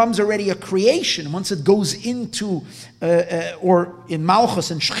it becomes already a creation, once it goes into, or in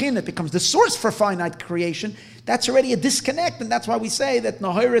Malchus and Shechin, it becomes the source for finite creation, that's already a disconnect, and that's why we say that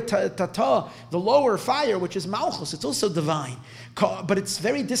Nahira Tata, the lower fire, which is Malchus, it's also divine. But it's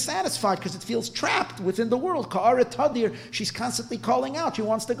very dissatisfied because it feels trapped within the world. Ka'ara Tadir, she's constantly calling out, she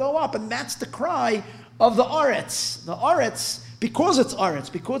wants to go up, and that's the cry of the Aretz. The Aretz, because it's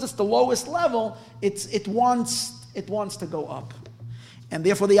Aretz, because it's the lowest level, it wants to go up. And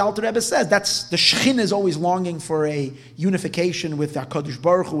therefore the Alter Rebbe says that's the Shechin is always longing for a unification with HaKadosh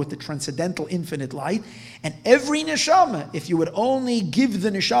Baruch Hu, with the transcendental infinite light. And every neshama, if you would only give the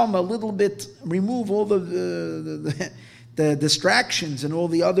neshama a little bit, remove all the distractions and all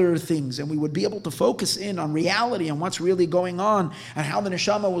the other things, and we would be able to focus in on reality and what's really going on, and how the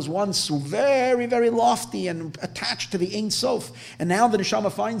neshama was once very, very lofty and attached to the Ein Sof, and now the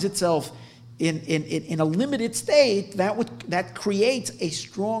neshama finds itself in a limited state, that creates a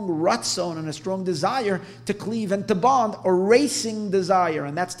strong ratzon and a strong desire to cleave and to bond, a racing desire,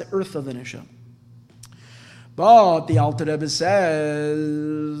 and that's the earth of the neshama. But the Alter Rebbe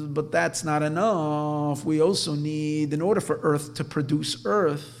says, but that's not enough. We also need, in order for earth to produce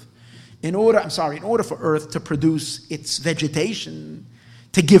earth, in order for earth to produce its vegetation,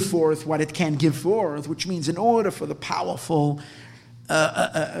 to give forth what it can give forth, which means in order for the powerful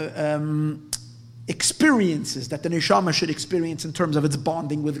experiences that the neshama should experience in terms of its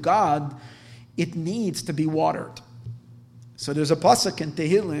bonding with God, it needs to be watered. So there's a pasuk in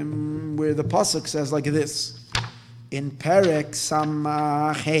Tehillim where the pasuk says like this, in Perek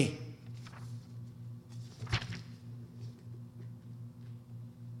Samach,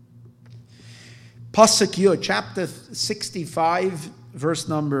 pasuk Yud, chapter 65, verse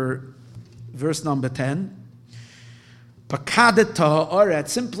number 10. Pakadeta ha'aretz,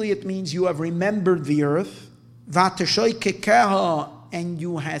 simply it means you have remembered the earth, v'ateshoikekeha, and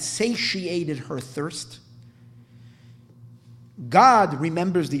you have satiated her thirst. God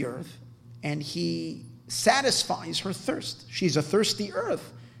remembers the earth, and He satisfies her thirst. She's a thirsty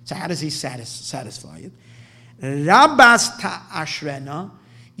earth. So how does He satisfy it? Rabas ta'ashrena,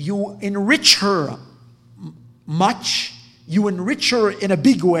 you enrich her much, you enrich her in a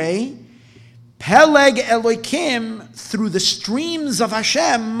big way. Peleg Elokim, through the streams of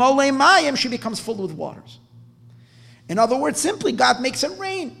Hashem, Molei Mayim, she becomes full with waters. In other words, simply God makes it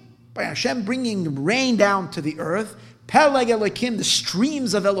rain. By Hashem bringing rain down to the earth, Peleg Elokim, the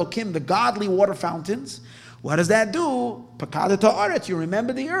streams of Elokim, the godly water fountains. What does that do? Pakadata Aret, you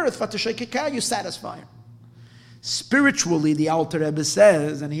remember the earth, Vatashekeka, you satisfy her. Spiritually, the Alter Rebbe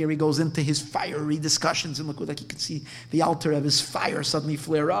says, and here he goes into his fiery discussions, and look, like you can see the Alter Rebbe's fire suddenly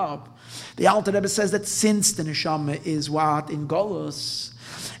flare up. The Alter Rebbe says that since the neshama is what? In Golus,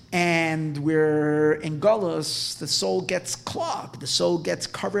 and we're in Golus, the soul gets clogged, the soul gets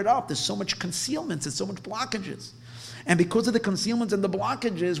covered up, there's so much concealments, there's so much blockages. And because of the concealments and the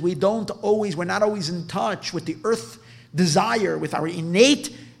blockages, we're not always in touch with the earth desire, with our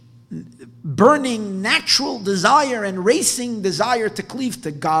innate burning natural desire and racing desire to cleave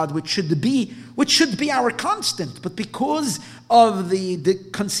to God, which should be our constant. But because of the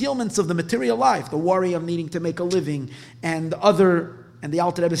concealments of the material life, the worry of needing to make a living, and the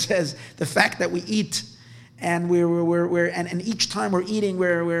Alter Rebbe says the fact that we eat, and and each time we're eating,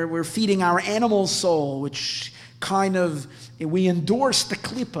 we're feeding our animal soul, which kind of we endorse the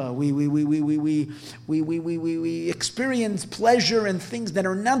klipa. We experience pleasure in things that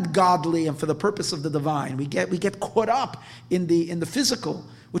are not godly and for the purpose of the divine. We get caught up in the physical,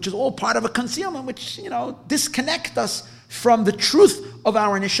 which is all part of a concealment, which disconnect us from the truth of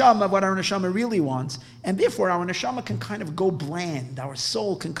our neshama, what our neshama really wants, and therefore our neshama can kind of go bland. Our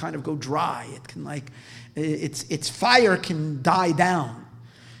soul can kind of go dry. It can its fire can die down.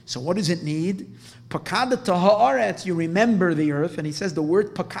 So what does it need? Pakadata ha'aretz, you remember the earth, and he says the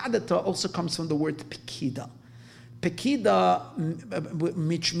word pakadata also comes from the word pikida. Pekida,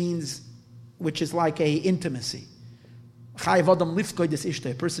 which is like a intimacy. Chayev adam lifkoi des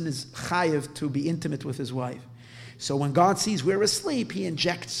ishta. A person is chayev to be intimate with his wife. So when God sees we're asleep, He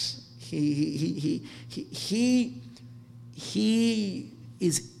injects. He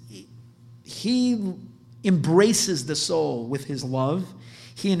embraces the soul with His love.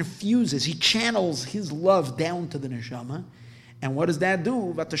 He infuses, He channels His love down to the neshama. And what does that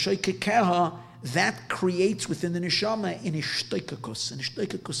do? That creates within the neshama an ishtoikakus. And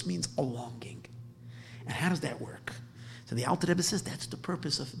ishtoikakus means a longing. And how does that work? So the Alter Rebbe says that's the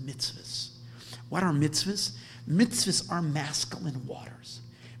purpose of mitzvahs. What are mitzvahs? Mitzvahs are masculine waters.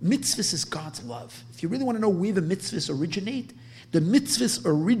 Mitzvahs is God's love. If you really want to know where the mitzvahs originate, the mitzvahs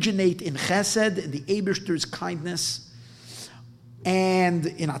originate in chesed, in the Eibishter's kindness, and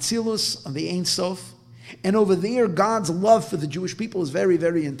in Atzilus, on the Ein Sof. And over there, God's love for the Jewish people is very,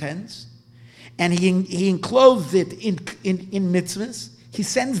 very intense. And He enclosed it in mitzvahs. He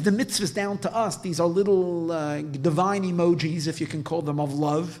sends the mitzvahs down to us. These are little divine emojis, if you can call them, of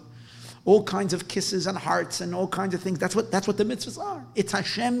love. All kinds of kisses and hearts and all kinds of things. That's what the mitzvahs are. It's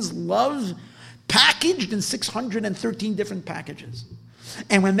Hashem's love packaged in 613 different packages.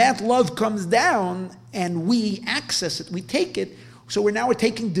 And when that love comes down and we access it, we take it. So we're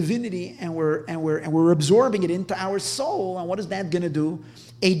taking divinity and we're absorbing it into our soul. And what is that going to do?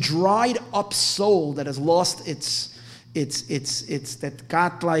 A dried up soul that has lost its that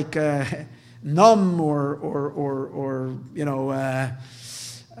got like numb or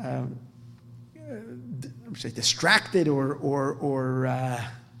distracted or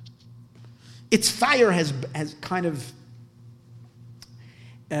its fire has kind of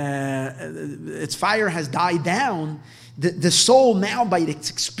its fire has died down. The soul now, by its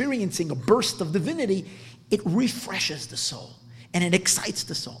experiencing a burst of divinity, it refreshes the soul and it excites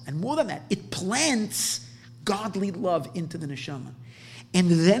the soul. And more than that, it plants godly love into the neshama. And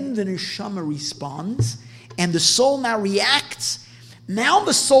then the neshama responds and the soul now reacts. Now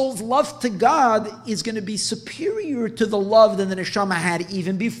the soul's love to God is going to be superior to the love that the neshama had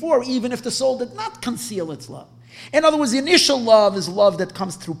even before, even if the soul did not conceal its love. In other words, the initial love is love that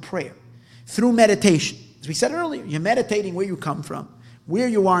comes through prayer, through meditation. As we said earlier, you're meditating where you come from, where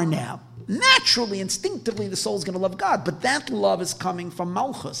you are now. Naturally, instinctively, the soul's going to love God, but that love is coming from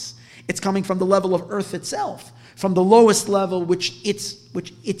Malchus. It's coming from the level of earth itself, from the lowest level, which it's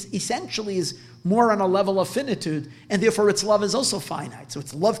essentially is more on a level of finitude, and therefore its love is also finite. So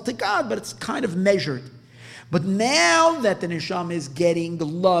it's love to God, but it's kind of measured. But now that the neshama is getting the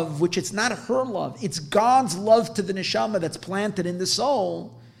love, which it's not her love, it's God's love to the neshama that's planted in the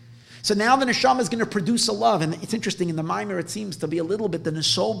soul. So now the neshama is going to produce a love. And it's interesting, in the Maimer it seems to be a little bit, the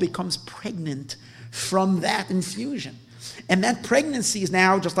soul becomes pregnant from that infusion. And that pregnancy is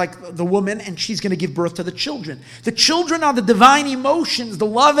now just like the woman, and she's going to give birth to the children. The children are the divine emotions, the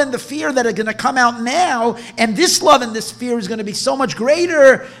love and the fear that are going to come out now. And this love and this fear is going to be so much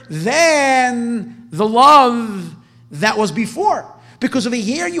greater than the love that was before. Because over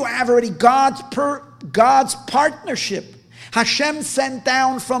here you have already God's partnership. Hashem sent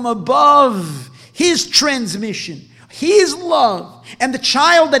down from above His transmission, His love. And the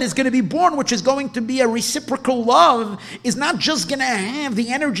child that is going to be born, which is going to be a reciprocal love, is not just going to have the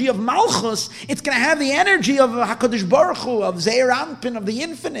energy of Malchus, it's going to have the energy of HaKadosh Baruch Hu, of Zeir Anpin, of the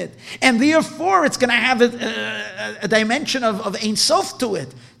infinite. And therefore it's going to have a dimension of Ein Sof to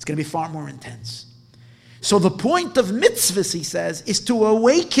it. It's going to be far more intense. So the point of mitzvahs, he says, is to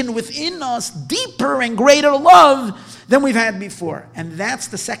awaken within us deeper and greater love than we've had before. And that's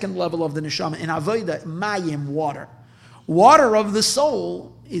the second level of the neshama. In Avodah, mayim, water. Water of the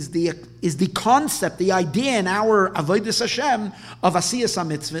soul is the concept, the idea in our Avodas Hashem of Asiyas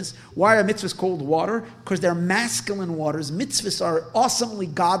HaMitzvahs. Why are mitzvahs called water? Because they're masculine waters. Mitzvahs are awesomely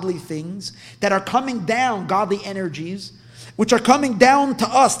godly things that are coming down, godly energies, which are coming down to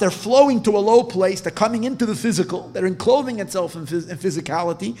us. They're flowing to a low place. They're coming into the physical. They're enclothing itself in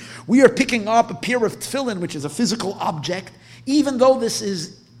physicality. We are picking up a pair of tefillin, which is a physical object, even though this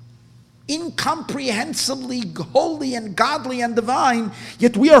is incomprehensibly holy and godly and divine,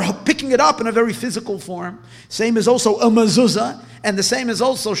 yet we are picking it up in a very physical form. Same is also a mezuzah, and the same is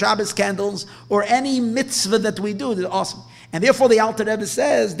also Shabbos candles, or any mitzvah that we do. They're awesome. And therefore the Alter Rebbe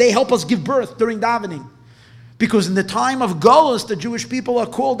says they help us give birth during davening. Because in the time of Golus, the Jewish people are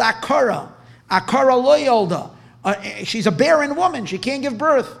called Akara lo yolda. She's a barren woman. She can't give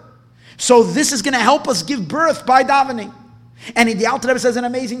birth. So this is going to help us give birth by davening. And the Alter Rebbe says an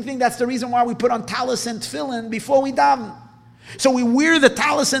amazing thing. That's the reason why we put on talis and tefillin before we daven. So we wear the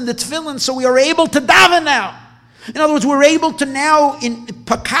talis and the tefillin so we are able to daven now. In other words, we're able to now, in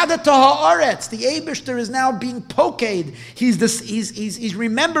Pakada to Haaretz, the Eibishter is now being poked. He's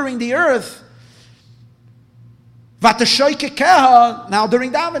remembering the earth. Vatashoikekeha, now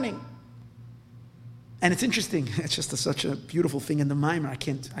during davening. And it's interesting. It's just such a beautiful thing in the Maimer.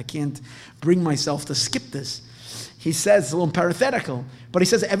 I can't bring myself to skip this. He says, it's a little parenthetical, but he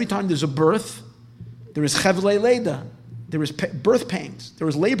says every time there's a birth, there is chevlei leda, there is birth pains, there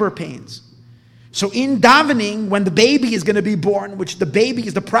is labor pains. So in davening, when the baby is going to be born, which the baby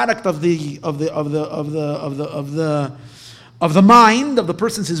is the product of the mind, of the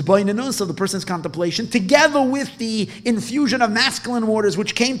person's hisbonenus, of the person's contemplation, together with the infusion of masculine waters,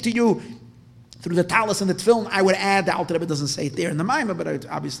 which came to you through the talus and the tefillin. I would add, the Alter Rebbe doesn't say it there in the Maimah, but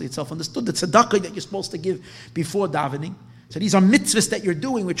obviously it's self-understood, the tzedakah that you're supposed to give before davening. So these are mitzvahs that you're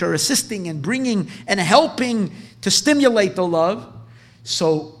doing, which are assisting and bringing and helping to stimulate the love.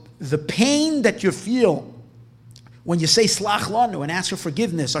 So the pain that you feel when you say slach lanu and ask for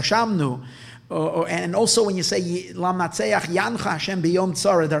forgiveness, ashamnu, and also when you say lam natseach yancha Hashem biyom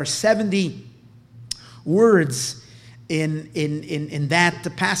tzara, there are 70 words in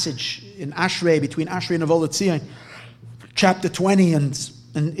that passage in Ashrei, between Ashrei and Avolat Zion, chapter 20 and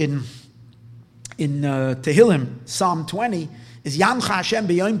in Tehillim, Psalm 20, is Yancha Hashem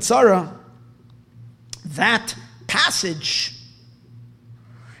b'yom tzara. That passage,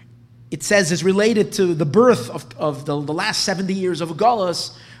 it says, is related to the birth of the last 70 years of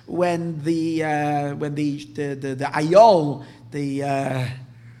Galus, when the ayol, the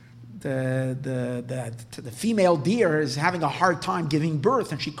female deer is having a hard time giving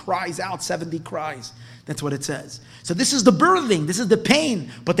birth, and she cries out 70 cries. That's what it says. So this is the birthing, this is the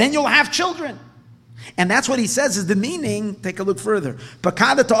pain, but then you'll have children. And that's what he says is the meaning. Take a look further.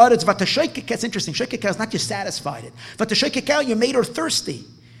 Pakada ta'aretz vatashoikeka. It's interesting. Shoikeka is not just satisfied it. Vatashoikeka, you made her thirsty.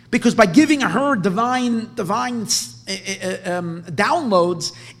 Because by giving her divine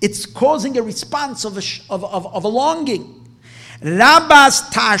downloads, it's causing a response of a longing.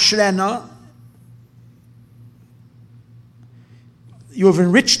 Rabas tashrena. You have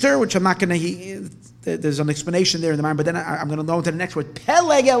enriched her, which I'm not going to. There's an explanation there in the mind, but then I'm going to go into the next word.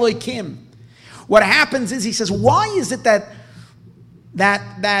 Peleg Elokim. What happens is, he says, why is it that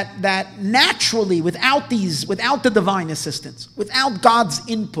naturally, without the divine assistance, without God's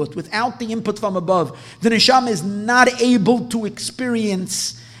input, without the input from above, the neshama is not able to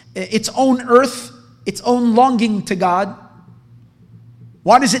experience its own earth, its own longing to God?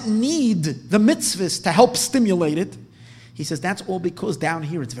 Why does it need the mitzvahs to help stimulate it? He says that's all because down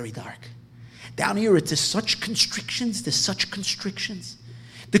here it's very dark. Down here there's such constrictions.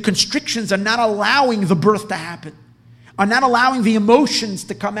 The constrictions are not allowing the birth to happen, are not allowing the emotions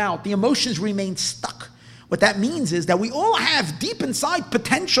to come out. The emotions remain stuck. What that means is that we all have deep inside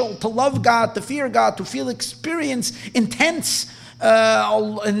potential to love God, to fear God, to experience intense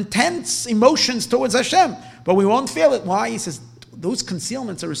emotions towards Hashem, but we won't feel it. Why? He says those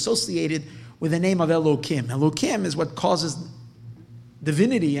concealments are associated with the name of Elokim. Elokim is what causes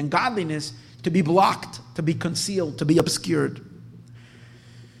divinity and godliness to be blocked, to be concealed, to be obscured.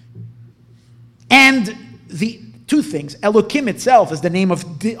 And the two things, Elokim itself is the name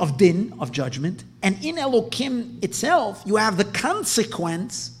of din, of judgment, and in Elokim itself, you have the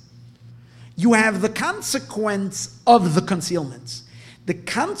consequence of the concealments. The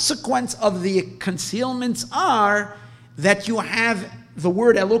consequence of the concealments are that you have the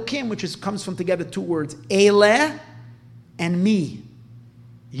word Elokim, which comes from together two words, Eleh and me.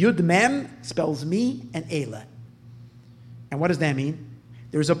 Yud Mem spells me and Eleh. And what does that mean?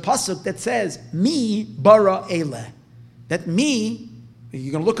 There's a pasuk that says, "Mi bara eleh." That me,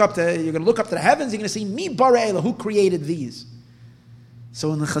 you're going to look up to the heavens. You're going to see "Mi bara eleh." Who created these?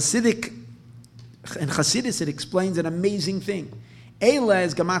 So in Chassidus, it explains an amazing thing. Eleh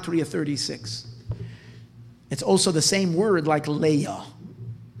is Gematria 36. It's also the same word like Leah.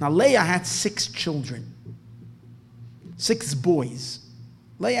 Now Leah had 6 children, 6 boys.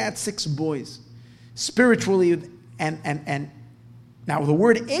 Leah had 6 boys, spiritually and. Now, the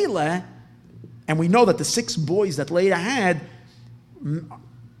word Eleh, and we know that the 6 boys that Leah had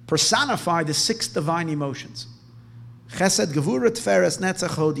personify the 6 divine emotions. Chesed, Gevurah, Tiferes,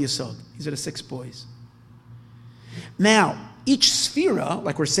 Netzach, Hod, Yesod. These are the 6 boys. Now, each sphera,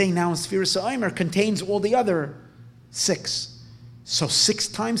 like we're saying now in Sphira Sa'omer, contains all the other 6. So 6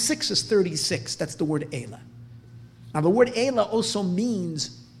 times 6 is 36. That's the word Eleh. Now, the word Eleh also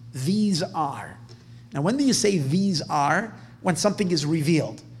means these are. Now, when do you say these are? When something is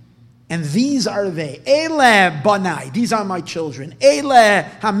revealed. And these are they. Eleh banai, these are my children. Eleh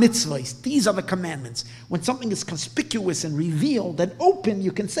ha-mitzvahs, these are the commandments. When something is conspicuous and revealed and open,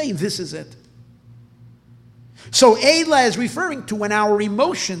 you can say, this is it. So Eila is referring to when our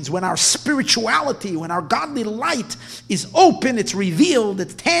emotions, when our spirituality, when our godly light is open, it's revealed,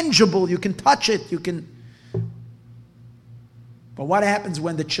 it's tangible, you can touch it, But what happens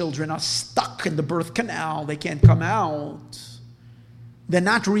when the children are stuck in the birth canal? They can't come out. They're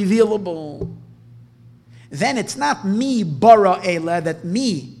not revealable. Then it's not me, bara Eila, that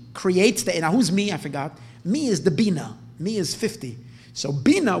me creates the... Now who's me? I forgot. Me is the Bina. Me is 50. So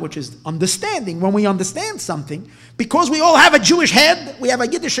Bina, which is understanding, when we understand something, because we all have a Jewish head, we have a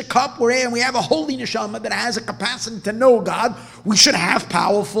Yiddish cup, and we have a holy neshama that has a capacity to know God, we should have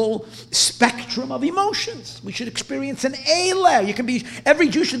powerful spectrum of emotions. We should experience an Eila. Every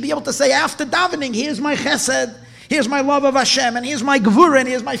Jew should be able to say after davening, here's my chesed, here's my love of Hashem, and here's my gvura, and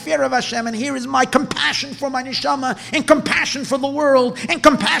here's my fear of Hashem, and here is my compassion for my neshama, and compassion for the world, and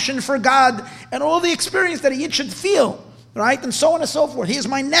compassion for God, and all the experience that a Yid should feel. Right? And so on and so forth. Here's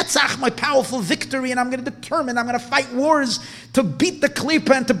my netzach, my powerful victory, and I'm going to fight wars to beat the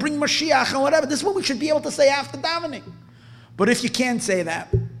klipa and to bring Mashiach and whatever. This is what we should be able to say after davening. But if you can't say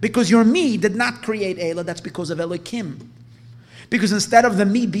that, because your me did not create Eila, that's because of Elokim. Because instead of the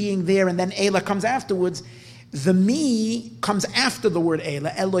me being there and then Eila comes afterwards, the me comes after the word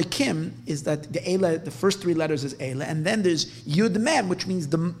Eila. Elokim is that the Eila, the first three letters is Eila, and then there's Yud Mem, which means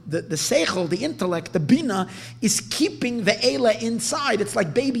the seichel, the intellect, the bina, is keeping the Eila inside. It's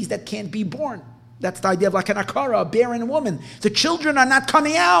like babies that can't be born. That's the idea of like an akara, a barren woman. The children are not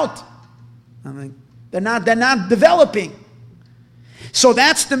coming out. They're not developing. So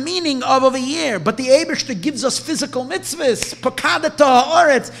that's the meaning of over here. But the Eibishter gives us physical mitzvahs, pakadata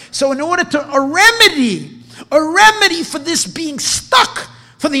ha'aretz. So in order to a remedy for this being stuck,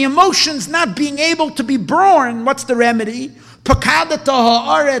 for the emotions not being able to be born, what's the remedy? Pakadata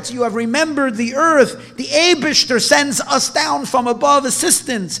ha'aretz, you have remembered the earth. The Eibishter sends us down from above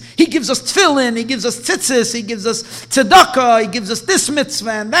assistance. He gives us tefillin, he gives us tzitzis, he gives us tzedakah, he gives us this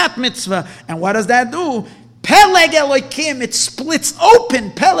mitzvah and that mitzvah. And what does that do? Peleg Elokim, it splits open.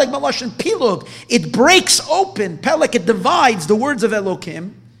 Peleg Malashon Pilug, it breaks open. Peleg, it divides the words of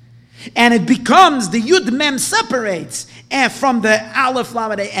Elokim. And it becomes, the Yud Mem separates from the Aleph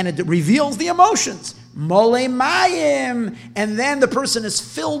Lamed, and it reveals the emotions. Mole Mayim, and then the person is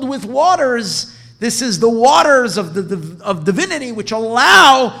filled with waters. This is the waters of of divinity, which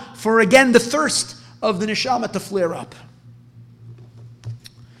allow for, again, the thirst of the neshama to flare up.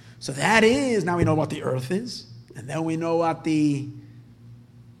 So that is, now we know what the earth is, and then we know what the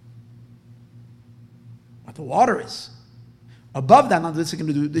water is. Above that, now this is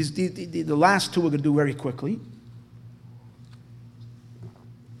going to do, the last two we're going to do very quickly.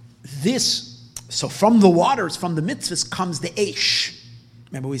 So from the waters, from the mitzvahs, comes the Eish.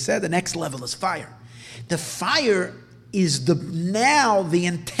 Remember we said the next level is fire. The fire is now the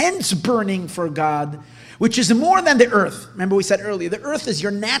intense burning for God, which is more than the earth. Remember we said earlier, the earth is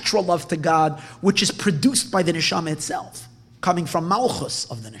your natural love to God, which is produced by the neshama itself, coming from malchus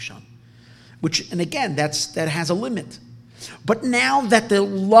of the neshama. And again, that has a limit. But now that the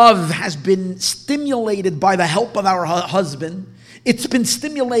love has been stimulated by the help of our husband, it's been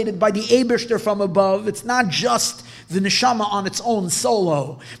stimulated by the Eibishter from above. It's not just the neshama on its own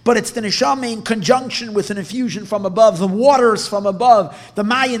solo, but it's the neshama in conjunction with an infusion from above, the waters from above, the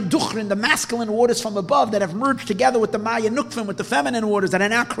Mayan Duchrin, the masculine waters from above that have merged together with the Mayan Nukvim, with the feminine waters that are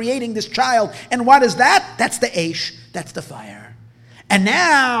now creating this child. And what is that? That's the Eish. That's the fire. And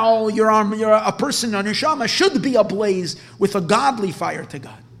now you're a person, a neshama should be ablaze with a godly fire to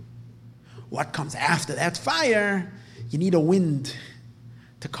God. What comes after that fire? You need a wind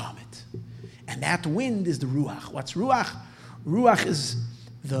to calm it. And that wind is the ruach. What's ruach? Ruach is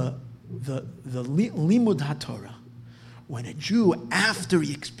the limud haTorah. When a Jew, after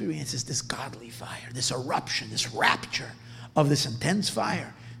he experiences this godly fire, this eruption, this rapture of this intense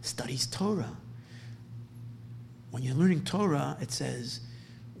fire, studies Torah. When you're learning Torah, it says,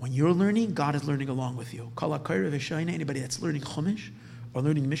 when you're learning, God is learning along with you. Anybody that's learning Chumash or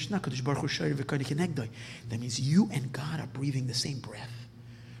learning Mishnah, that means you and God are breathing the same breath.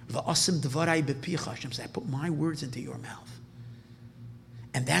 Hashem says, I put my words into your mouth.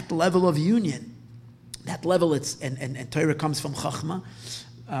 And that level of union, that level, and Torah comes from Chachma,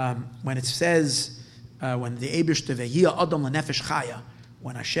 when it says, when the Eibishter V'yia Adam L'nefesh Chaya,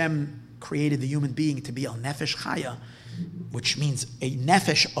 when Hashem created the human being to be a nefesh chaya, which means a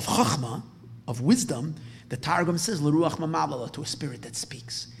nefesh of chachma, of wisdom, the Targum says l'ruach mamavela, to a spirit that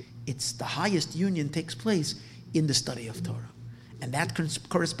speaks. It's the highest union takes place in the study of Torah. And that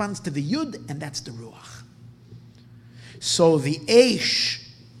corresponds to the yud, and that's the ruach. So the eish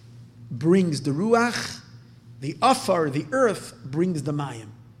brings the ruach, the afar, the earth, brings the mayim.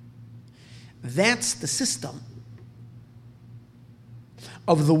 That's the system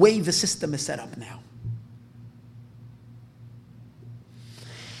of the way the system is set up now.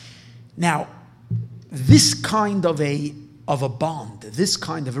 Now, this kind of a bond, this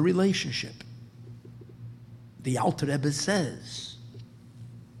kind of a relationship, the Alter Rebbe says,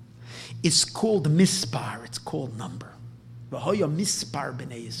 is called mispar, it's called number. V'hoya mispar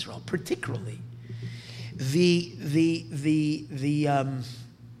b'nei Yisrael, particularly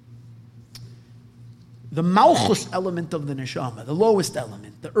the malchus element of the neshama, the lowest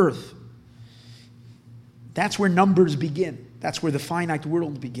element, the earth. That's where numbers begin. That's where the finite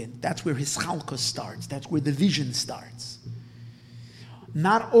world begins. That's where his chalkos starts. That's where the vision starts.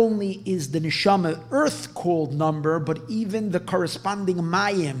 Not only is the neshama earth called number, but even the corresponding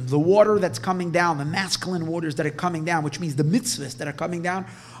mayim, the water that's coming down, the masculine waters that are coming down, which means the mitzvahs that are coming down,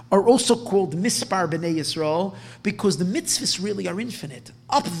 are also called mispar b'nei Yisrael, because the mitzvahs really are infinite.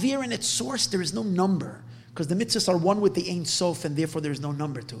 Up there in its source, there is no number, because the mitzvahs are one with the Ein Sof, and therefore there is no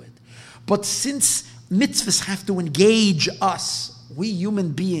number to it. But since mitzvahs have to engage us, we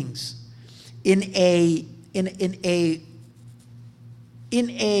human beings, in a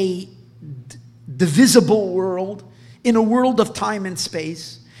divisible world, in a world of time and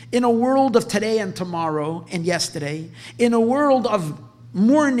space, in a world of today and tomorrow and yesterday, in a world of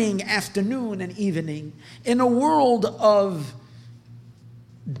morning, afternoon, and evening, in a world of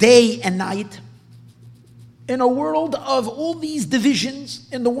day and night, in a world of all these divisions,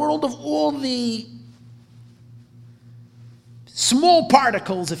 in the world of all the small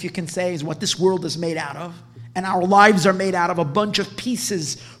particles, if you can say, is what this world is made out of. And our lives are made out of a bunch of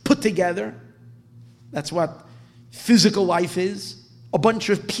pieces put together. That's what physical life is. A bunch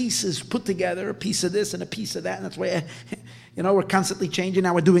of pieces put together, a piece of this and a piece of that. And that's why, we're constantly changing.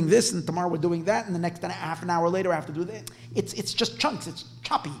 Now we're doing this, and tomorrow we're doing that, and the next half an hour later I have to do that. It's just chunks. It's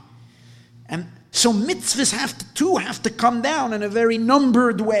choppy. And so mitzvahs have to come down in a very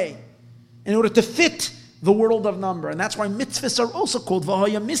numbered way in order to fit the world of number. And that's why mitzvahs are also called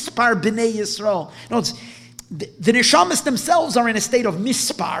V'hoya mispar b'nei Yisrael. The neshamas themselves are in a state of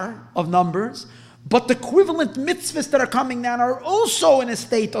mispar, of numbers, but the equivalent mitzvahs that are coming down are also in a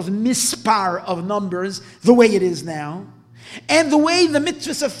state of mispar, of numbers, the way it is now. And the way the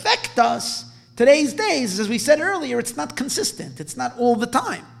mitzvahs affect us today's days, as we said earlier, it's not consistent. It's not all the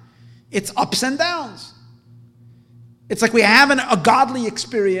time. It's ups and downs. It's like we have a godly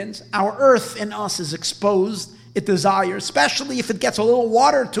experience. Our earth in us is exposed. It desires, especially if it gets a little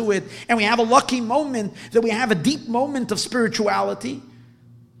water to it, and we have a lucky moment that we have a deep moment of spirituality.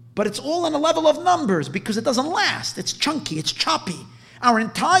 But it's all on a level of numbers because it doesn't last. It's chunky, it's choppy. Our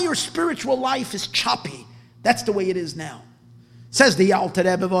entire spiritual life is choppy. That's the way it is now. Says the Alter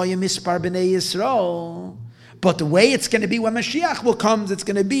Rebbe, V'hoya mispar b'nei Yisrael. But the way it's going to be when Mashiach will come, it's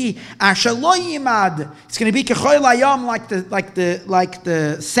going to be asher lo yimad. It's going to be kechoil hayam, like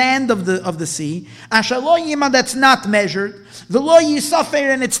the sand of the sea. Asher lo yimad, that's not measured. The lo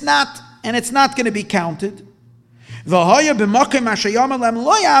yisafer, and it's not going to be counted. V'hoya b'makom asher yamalem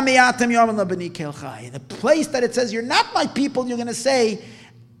lo yamiatem yamalem b'nei kelchai. In the place that it says you're not my people, you're going to say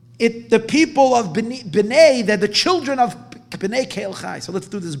the people of b'nei, they're the children of b'nei kelchai. So let's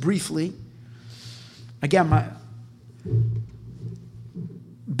do this briefly. Again,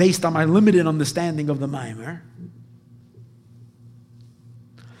 based on my limited understanding of the Maimer.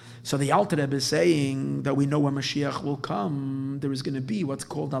 So the Alter Rebbe is saying that we know when Mashiach will come, there is going to be what's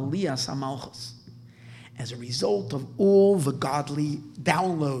called Aliyas HaMalchus. As a result of all the godly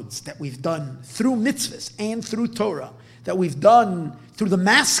downloads that we've done through mitzvahs and through Torah, that we've done through the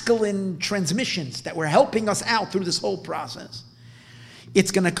masculine transmissions that were helping us out through this whole process,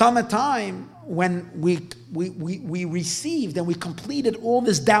 it's going to come a time when we received and we completed all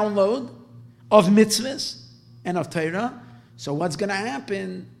this download of mitzvahs and of Torah. So what's going to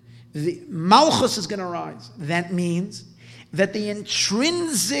happen? The Malchus is going to rise. That means that the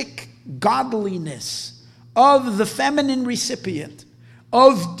intrinsic godliness of the feminine recipient,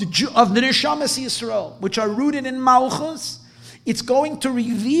 of the Neshamas Yisrael, which are rooted in Malchus, it's going to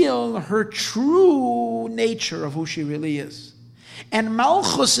reveal her true nature of who she really is. And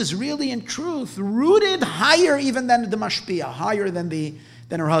Malchus is really, in truth, rooted higher even than the Mashpia, higher than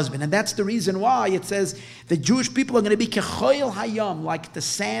her husband. And that's the reason why it says the Jewish people are going to be kechoil hayam, like the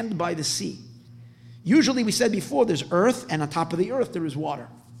sand by the sea. Usually we said before, there's earth, and on top of the earth there is water.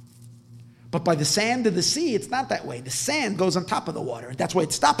 But by the sand of the sea, it's not that way. The sand goes on top of the water. That's why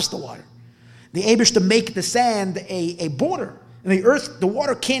it stops the water. The Abish to make the sand a border. And the earth, the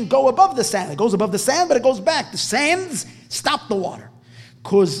water can't go above the sand. It goes above the sand, but it goes back. The sands stop the water.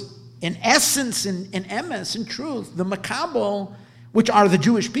 Because in essence, in emes, in truth, the makabel, which are the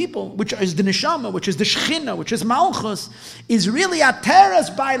Jewish people, which is the neshama, which is the shechina, which is malchus, is really a teres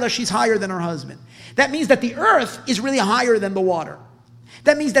baila, she's higher than her husband. That means that the earth is really higher than the water.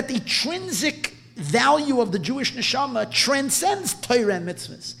 That means that the intrinsic value of the Jewish neshama transcends Torah and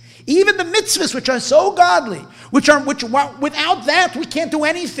mitzvahs. Even the mitzvahs, which are so godly, which without that we can't do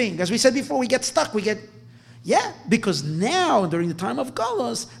anything. As we said before, we get stuck. Because now during the time of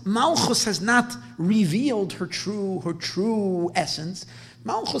Galus, Malchus has not revealed her true essence.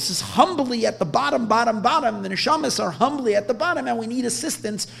 Malchus is humbly at the bottom. The neshamas are humbly at the bottom, and we need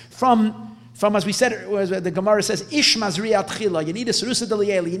assistance from as we said, the Gemara says, Ish mazriat chila. You need a serusa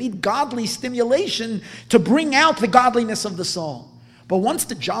d'lieli. You need godly stimulation to bring out the godliness of the soul. But once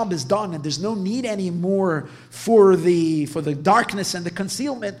the job is done and there's no need anymore for the darkness and the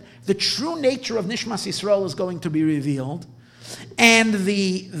concealment, the true nature of Nishmas Yisrael is going to be revealed. And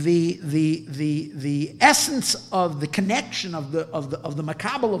the essence of the connection of the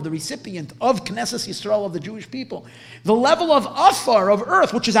makabel, of the recipient of Knesset Yisrael, of the Jewish people, the level of afar, of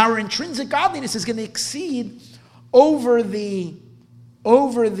earth, which is our intrinsic godliness, is going to exceed over the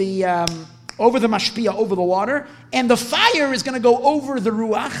mashpia, over the water, and the fire is going to go over the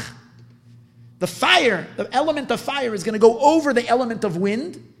ruach. The fire, the element of fire, is going to go over the element of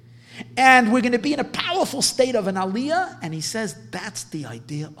wind. And we're going to be in a powerful state of an aliyah. And he says that's the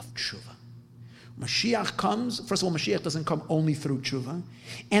idea of tshuva. Mashiach comes, first of all, Mashiach doesn't come only through tshuva.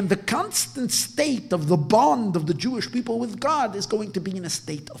 And the constant state of the bond of the Jewish people with God is going to be in a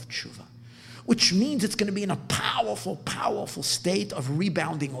state of tshuva. Which means it's going to be in a powerful, powerful state of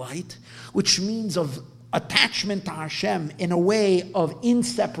rebounding light. Which means of attachment to Hashem in a way of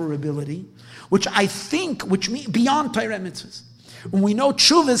inseparability. Which means beyond Torah mitzvahs. When we know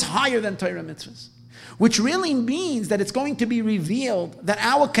tshuva is higher than Torah mitzvahs, which really means that it's going to be revealed that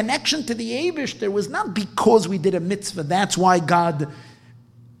our connection to the Eibishter was not because we did a mitzvah, that's why God,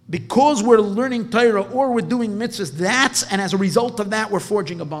 because we're learning Torah or we're doing mitzvahs, and as a result of that, we're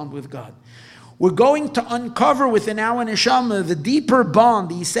forging a bond with God. We're going to uncover within our neshama the deeper bond,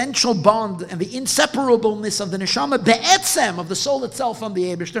 the essential bond, and the inseparableness of the neshama, the etzem of the soul itself on the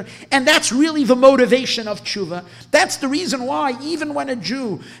Eibishter, and that's really the motivation of tshuva. That's the reason why, even when a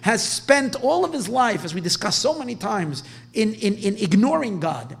Jew has spent all of his life, as we discussed so many times, in ignoring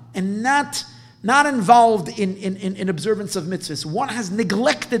God and not involved in observance of mitzvahs, one has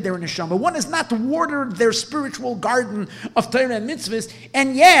neglected their neshama, one has not watered their spiritual garden of Torah and mitzvahs,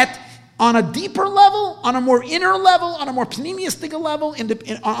 and yet, on a deeper level, on a more inner level, on a more pneumistic level,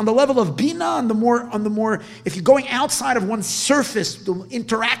 on the level of bina, on the more, if you're going outside of one's surface, the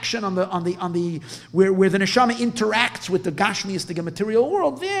interaction where the neshama interacts with the gashmiistic material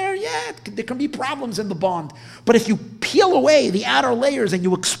world, there can be problems in the bond. But if you peel away the outer layers and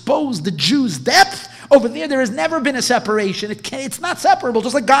you expose the Jew's depth, over there has never been a separation. It's not separable.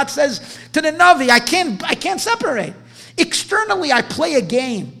 Just like God says to the Navi, I can't separate. Externally, I play a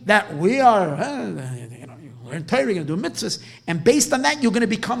game that we are, you learn Torah, you're going to do mitzvahs, and based on that, you're going to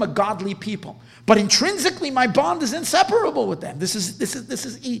become a godly people. But intrinsically, my bond is inseparable with them. This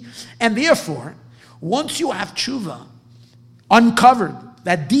is, and therefore, once you have tshuva uncovered,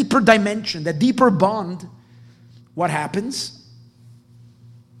 that deeper dimension, that deeper bond, what happens?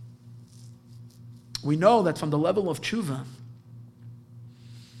 We know that from the level of tshuva,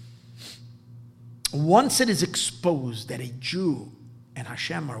 once it is exposed that a Jew and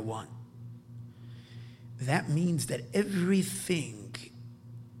Hashem are one, that means that everything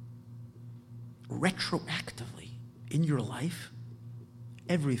retroactively in your life,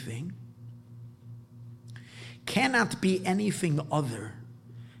 everything, cannot be anything other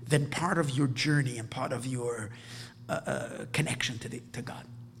than part of your journey and part of your connection to God.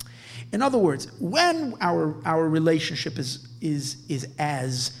 In other words, when our relationship is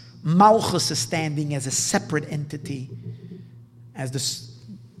as Malchus is standing as a separate entity, as this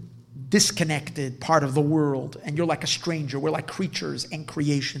disconnected part of the world, and you're like a stranger. We're like creatures and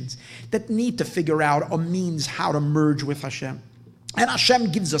creations that need to figure out a means how to merge with Hashem. And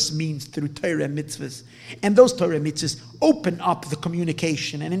Hashem gives us means through Torah and mitzvahs. And those Torah and mitzvahs open up the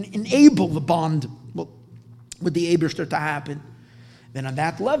communication and enable the bond with the Eibishter to happen. Then on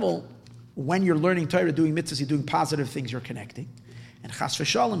that level, when you're learning Torah, doing mitzvahs, you're doing positive things, you're connecting. And chas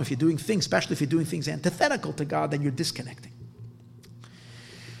v'shalom, if you're doing things, especially if you're doing things antithetical to God, then you're disconnecting.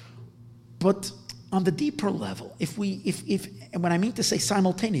 But on the deeper level, and when I mean to say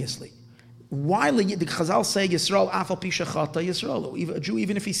simultaneously, while the Chazal say Yisrael afal pi shechata Yisrael, a Jew,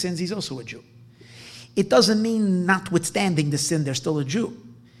 even if he sins, he's also a Jew. It doesn't mean notwithstanding the sin, they're still a Jew.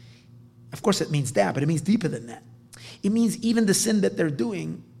 Of course, it means that, but it means deeper than that. It means even the sin that they're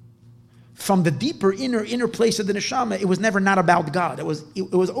doing, from the deeper, inner place of the neshama, it was never not about God. It was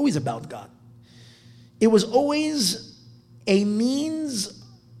always about God. It was always a means,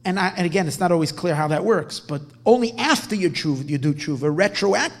 and again, it's not always clear how that works, but only after you do tshuva,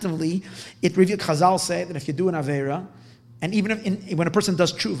 retroactively, it revealed, Chazal say that if you do an avera, and even when a person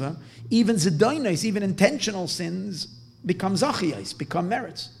does tshuva, even zedainos, even intentional sins, become zachiyos, become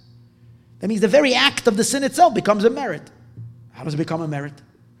merits. That means the very act of the sin itself becomes a merit. How does it become a merit?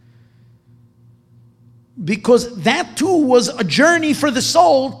 Because that too was a journey for the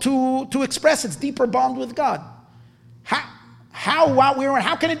soul to express its deeper bond with God.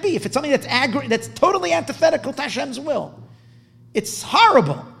 How can it be? If it's something that's totally antithetical to Hashem's will. It's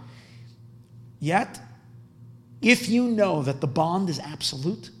horrible. Yet, if you know that the bond is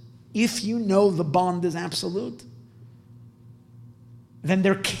absolute, then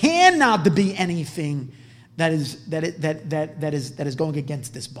there cannot be anything that is going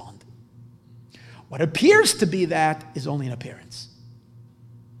against this bond. What appears to be that is only an appearance.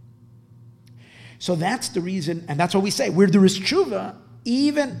 So that's the reason, and that's what we say, where there is tshuva,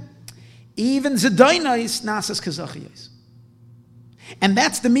 even zedainais nasas kazachiyos. And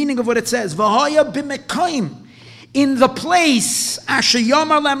that's the meaning of what it says. V'haya b'mekayim, in the place, asher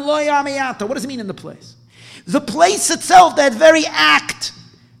yomar lem lo yamiyata. What does it mean in the place? The place itself, that very act,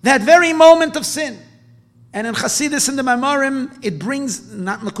 that very moment of sin. And in Chassidus, in the Mamarim, it brings,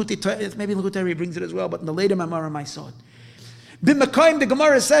 not Lakuti, maybe Lakuti brings it as well, but in the later Mamarim I saw it. B'makayim, the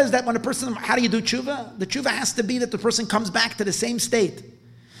Gemara says that when a person, how do you do tshuva? The tshuva has to be that the person comes back to the same state.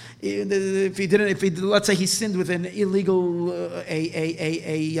 Let's say he sinned with an illegal,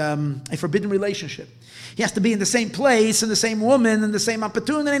 a forbidden relationship. He has to be in the same place, and the same woman, and the same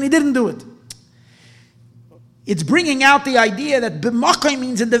opportunity, and he didn't do it. It's bringing out the idea that b'makayim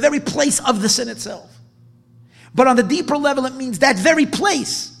means in the very place of the sin itself. But on the deeper level, it means that very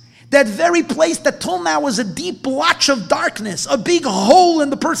place that till now was a deep blotch of darkness, a big hole in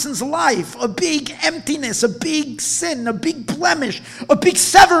the person's life, a big emptiness, a big sin, a big blemish, a big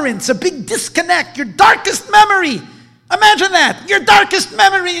severance, a big disconnect, your darkest memory. Imagine that, your darkest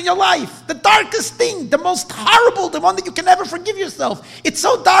memory in your life, the darkest thing, the most horrible, the one that you can never forgive yourself. It's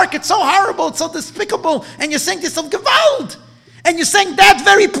so dark, it's so horrible, it's so despicable, and you're saying to yourself, Gewalt! And you're saying that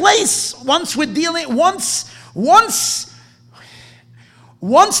very place, once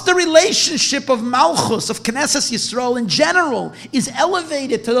the relationship of Malchus, of Knesset Yisrael in general, is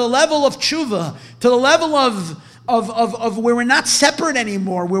elevated to the level of tshuva, to the level of where we're not separate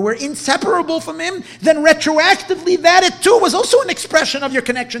anymore, where we're inseparable from Him, then retroactively that it too was also an expression of your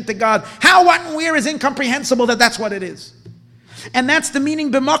connection to God. How, what, and where is incomprehensible that that's what it is. And that's the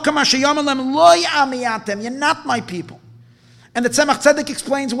meaning, B'makam asher yomar lem lo ya'amiyatem, you're not my people. And the Tzemach Tzedek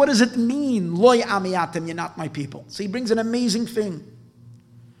explains, what does it mean, lo ya'amiyatem, you're not my people. So he brings an amazing thing.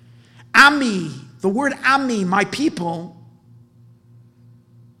 Ami, the word Ami, my people.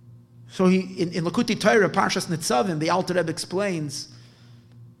 So he in Lakuti Torah, Parshas Nitzavim, the Alter Rebbe explains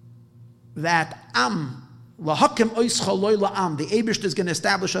that lahakim oischa loy la'am, the Eibishter is going to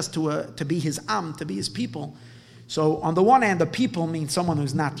establish us to be his to be his people. So on the one hand, the people means someone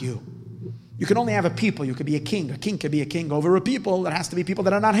who's not you. You can only have a people. You could be a king. A king could be a king over a people. There has to be people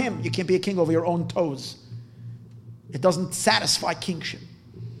that are not him. You can't be a king over your own toes. It doesn't satisfy kingship.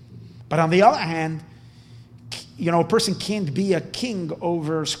 But on the other hand, a person can't be a king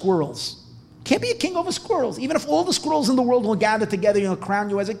over squirrels. Can't be a king over squirrels. Even if all the squirrels in the world will gather together,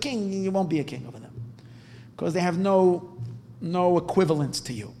 crown you as a king, you won't be a king over them. Because they have no equivalence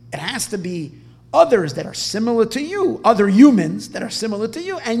to you. It has to be others that are similar to you, other humans that are similar to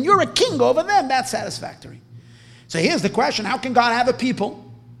you, and you're a king over them. That's satisfactory. So here's the question, how can God have a people?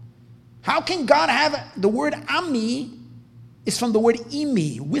 How can God have the word Ami is from the word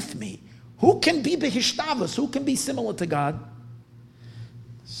Imi, with me. Who can be behishtavis? Who can be similar to God?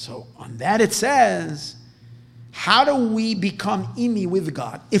 So on that it says, how do we become Imi with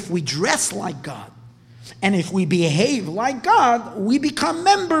God? If we dress like God, and if we behave like God, we become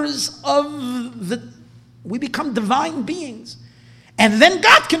members we become divine beings. And then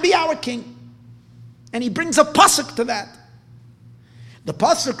God can be our king. And he brings a pasuk to that. The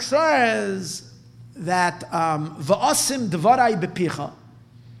pasuk says that, Va'asim dvarai bepicha,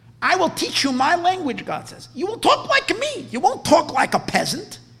 I will teach you my language, God says. You will talk like me. You won't talk like a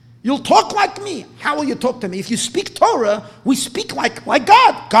peasant. You'll talk like me. How will you talk to me? If you speak Torah, we speak like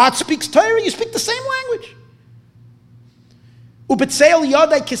God. God speaks Torah, you speak the same language.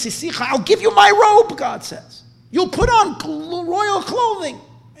 I'll give you my robe, God says. You'll put on royal clothing.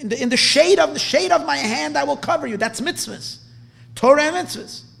 In the shade of my hand, I will cover you. That's mitzvahs. Torah and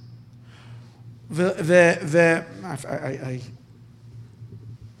mitzvahs.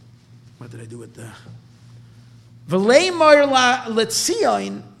 what did I do with the... V'leimor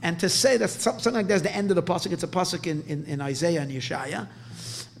letzion, and to say that something like that's the end of the pasuk. It's a pasuk in Isaiah and Yeshaya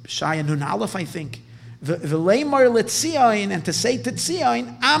Nun Aleph, I think. V'leimor letzion, and to say to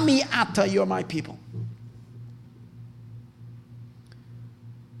Tzion, Ami ata, you're my people.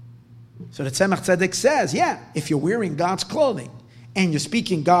 So the Tzemach Tzedek says, yeah, if you're wearing God's clothing and you're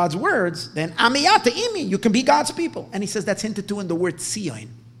speaking God's words, then Ami ata imi, you can be God's people. And he says that's hinted to in the word Tzion.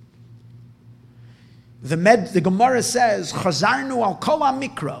 The Gemara says, Chazarnu al kol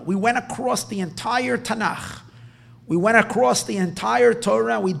mikra. We went across the entire Tanakh. We went across the entire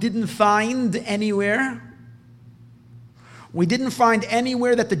Torah. We didn't find anywhere. We didn't find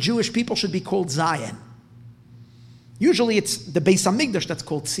anywhere that the Jewish people should be called Zion. Usually it's the Beis HaMikdash that's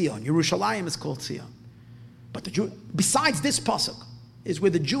called Zion. Yerushalayim is called Zion. But besides this pasuk is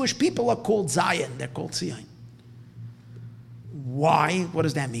where the Jewish people are called Zion. They're called Zion. Why? What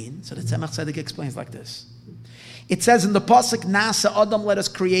does that mean? So the Tzemach Tzedek explains like this. It says in the pasuk, Nasa Adam, let us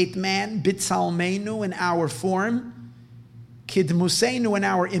create man, B'Tzalmeinu, in our form, Kidmuseinu, in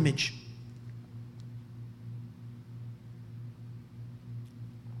our image.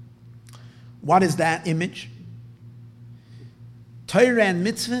 What is that image? Torah and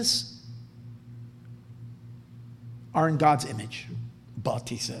mitzvahs are in God's image. But,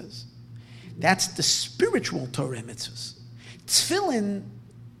 he says, that's the spiritual Torah and mitzvahs. Tefillin,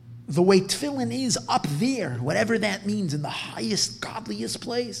 the way tefillin is up there, whatever that means, in the highest, godliest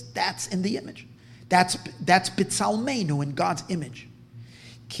place, that's in the image. That's B'Tzalmeinu, in God's image.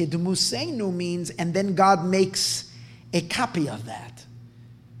 Kidmuseinu means, and then God makes a copy of that.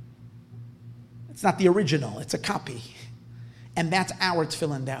 It's not the original, it's a copy. And that's our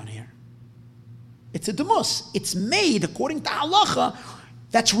tefillin down here. It's a demus. It's made according to halacha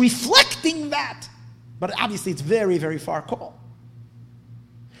that's reflecting that. But obviously it's very, very far call.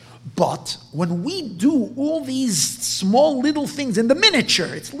 But when we do all these small little things in the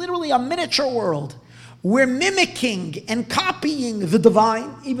miniature, it's literally a miniature world, we're mimicking and copying the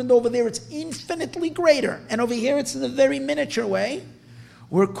divine, even though over there it's infinitely greater. And over here it's in a very miniature way.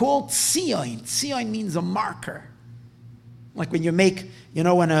 We're called tzion. Tzion means a marker. Like when you make,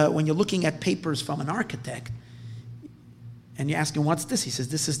 when you're looking at papers from an architect, and you ask him, what's this? He says,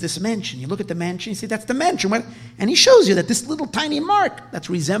 this is this mansion. You look at the mansion, you say, that's the mansion. And he shows you that this little tiny mark that's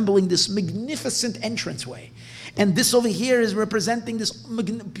resembling this magnificent entranceway. And this over here is representing this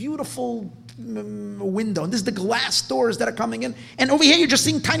beautiful window. And this is the glass doors that are coming in. And over here you're just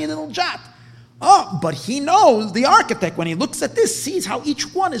seeing tiny little jot. Oh, but he knows, the architect, when he looks at this, sees how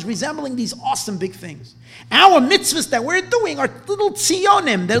each one is resembling these awesome big things. Our mitzvahs that we're doing are little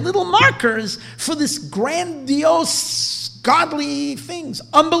tzionim. They're little markers for this grandiose, godly things.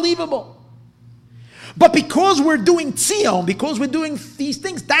 Unbelievable. But because we're doing tzion, because we're doing these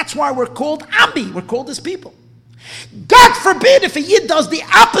things, that's why we're called Ami. We're called his people. God forbid if a Yid does the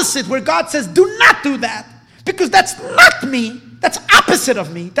opposite, where God says, do not do that, because that's not me. That's opposite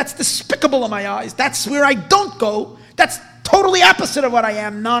of me. That's despicable in my eyes. That's where I don't go. That's totally opposite of what I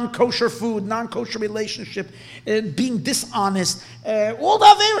am. Non-kosher food, non-kosher relationship, being dishonest, all the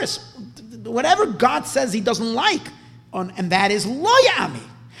Averis. Whatever God says he doesn't like, and that is lo ya'ami.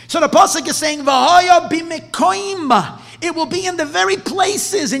 So the pasuk is saying, V'hoya b'mekoim. It will be in the very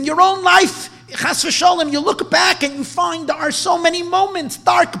places in your own life. Chas v'sholem, you look back and you find there are so many moments,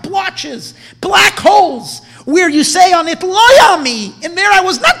 dark blotches, black holes, where you say on it, lo ya'ami. In there I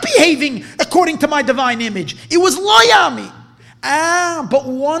was not behaving according to my divine image. It was lo ya'ami. But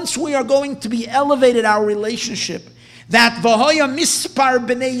once we are going to be elevated our relationship, that v'hoya mispar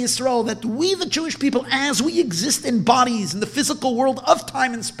b'nei Yisrael, that we the Jewish people, as we exist in bodies in the physical world of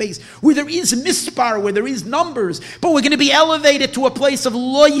time and space, where there is mispar, where there is numbers, but we're going to be elevated to a place of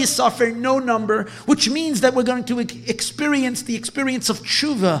lo yisafer, no number, which means that we're going to experience the experience of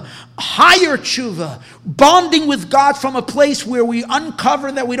tshuva, higher tshuva, bonding with God from a place where we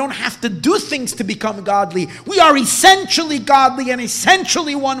uncover that we don't have to do things to become godly. We are essentially godly and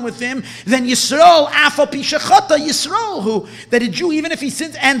essentially one with Him. Then Yisrael, afal pishachata Yisrael, who that a Jew, even if he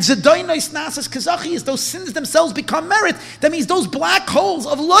sins, and zedoinos nasas kazachis, those sins themselves become merit. That means those black holes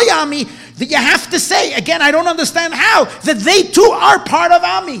of lo yami that you have to say again. I don't understand how that they too are part of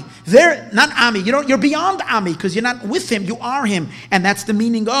Ami. They're not Ami. You're beyond Ami because you're not with him. You are him, and that's the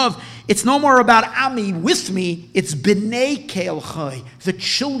meaning of. It's no more about Ami with me. It's b'nei keil chai, the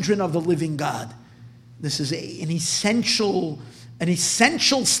children of the living God. This is an essential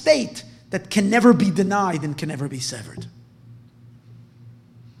state that can never be denied and can never be severed.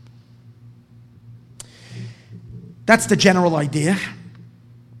 That's the general idea.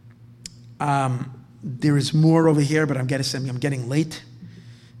 There is more over here, but I'm getting late.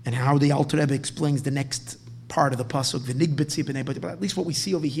 and how the Alter Rebbe explains the next part of the pasuk, but at least what we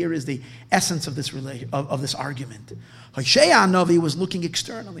see over here is the essence of this of this argument. Hoshea Hanavi was looking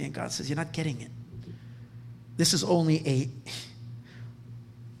externally, and God says, "You're not getting it. This is only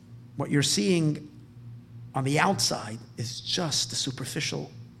what you're seeing on the outside is just the superficial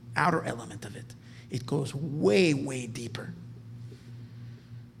outer element of it. It goes way, way deeper."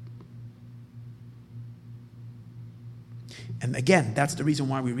 And again, that's the reason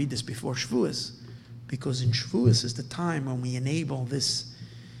why we read this before Shavuos, because in Shavuos is the time when we enable this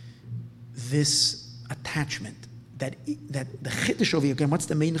attachment. That the chiddush over here, again, what's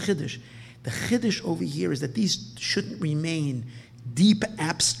the main chiddush? The chiddush over here is that these shouldn't remain deep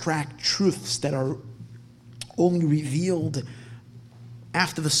abstract truths that are only revealed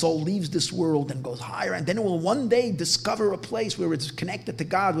after the soul leaves this world and goes higher, and then it will one day discover a place where it's connected to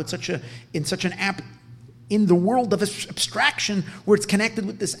God in the world of abstraction where it's connected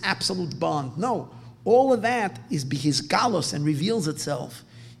with this absolute bond. No, all of that is his galus and reveals itself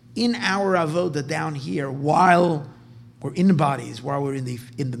in our avoda down here while we're in bodies, while we're in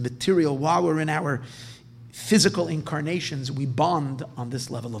the material, while we're in our physical incarnations. We bond on this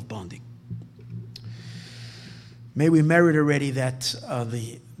level of bonding. May we merit already that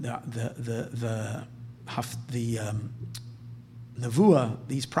the nevuah,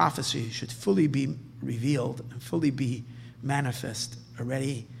 these prophecies, should fully be revealed and fully be manifest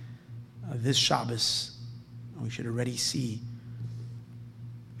already this Shabbos. We should already see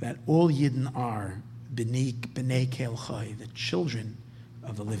that all Yidden are b'nei Kel Chai, the children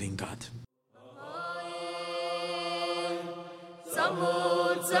of the living God.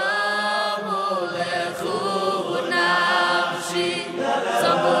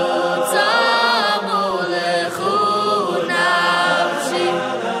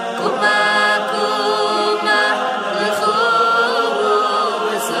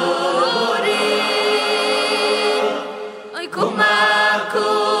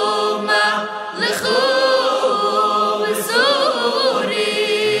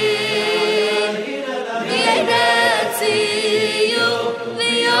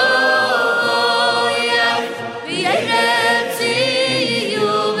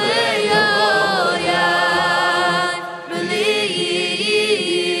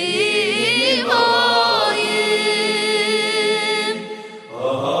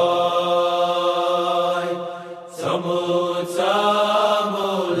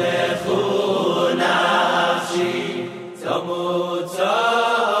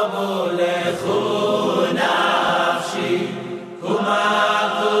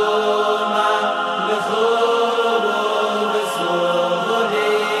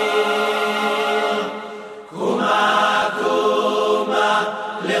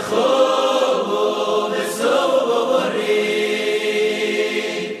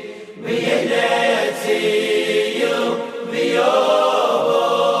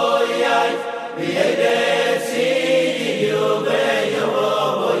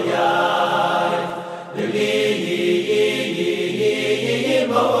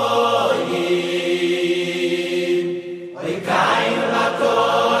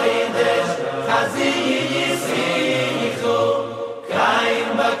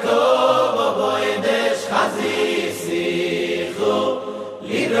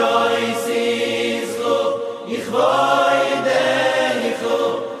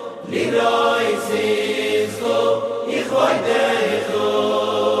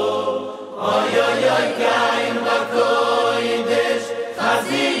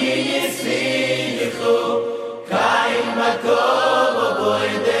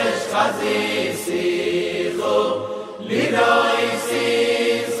 Leader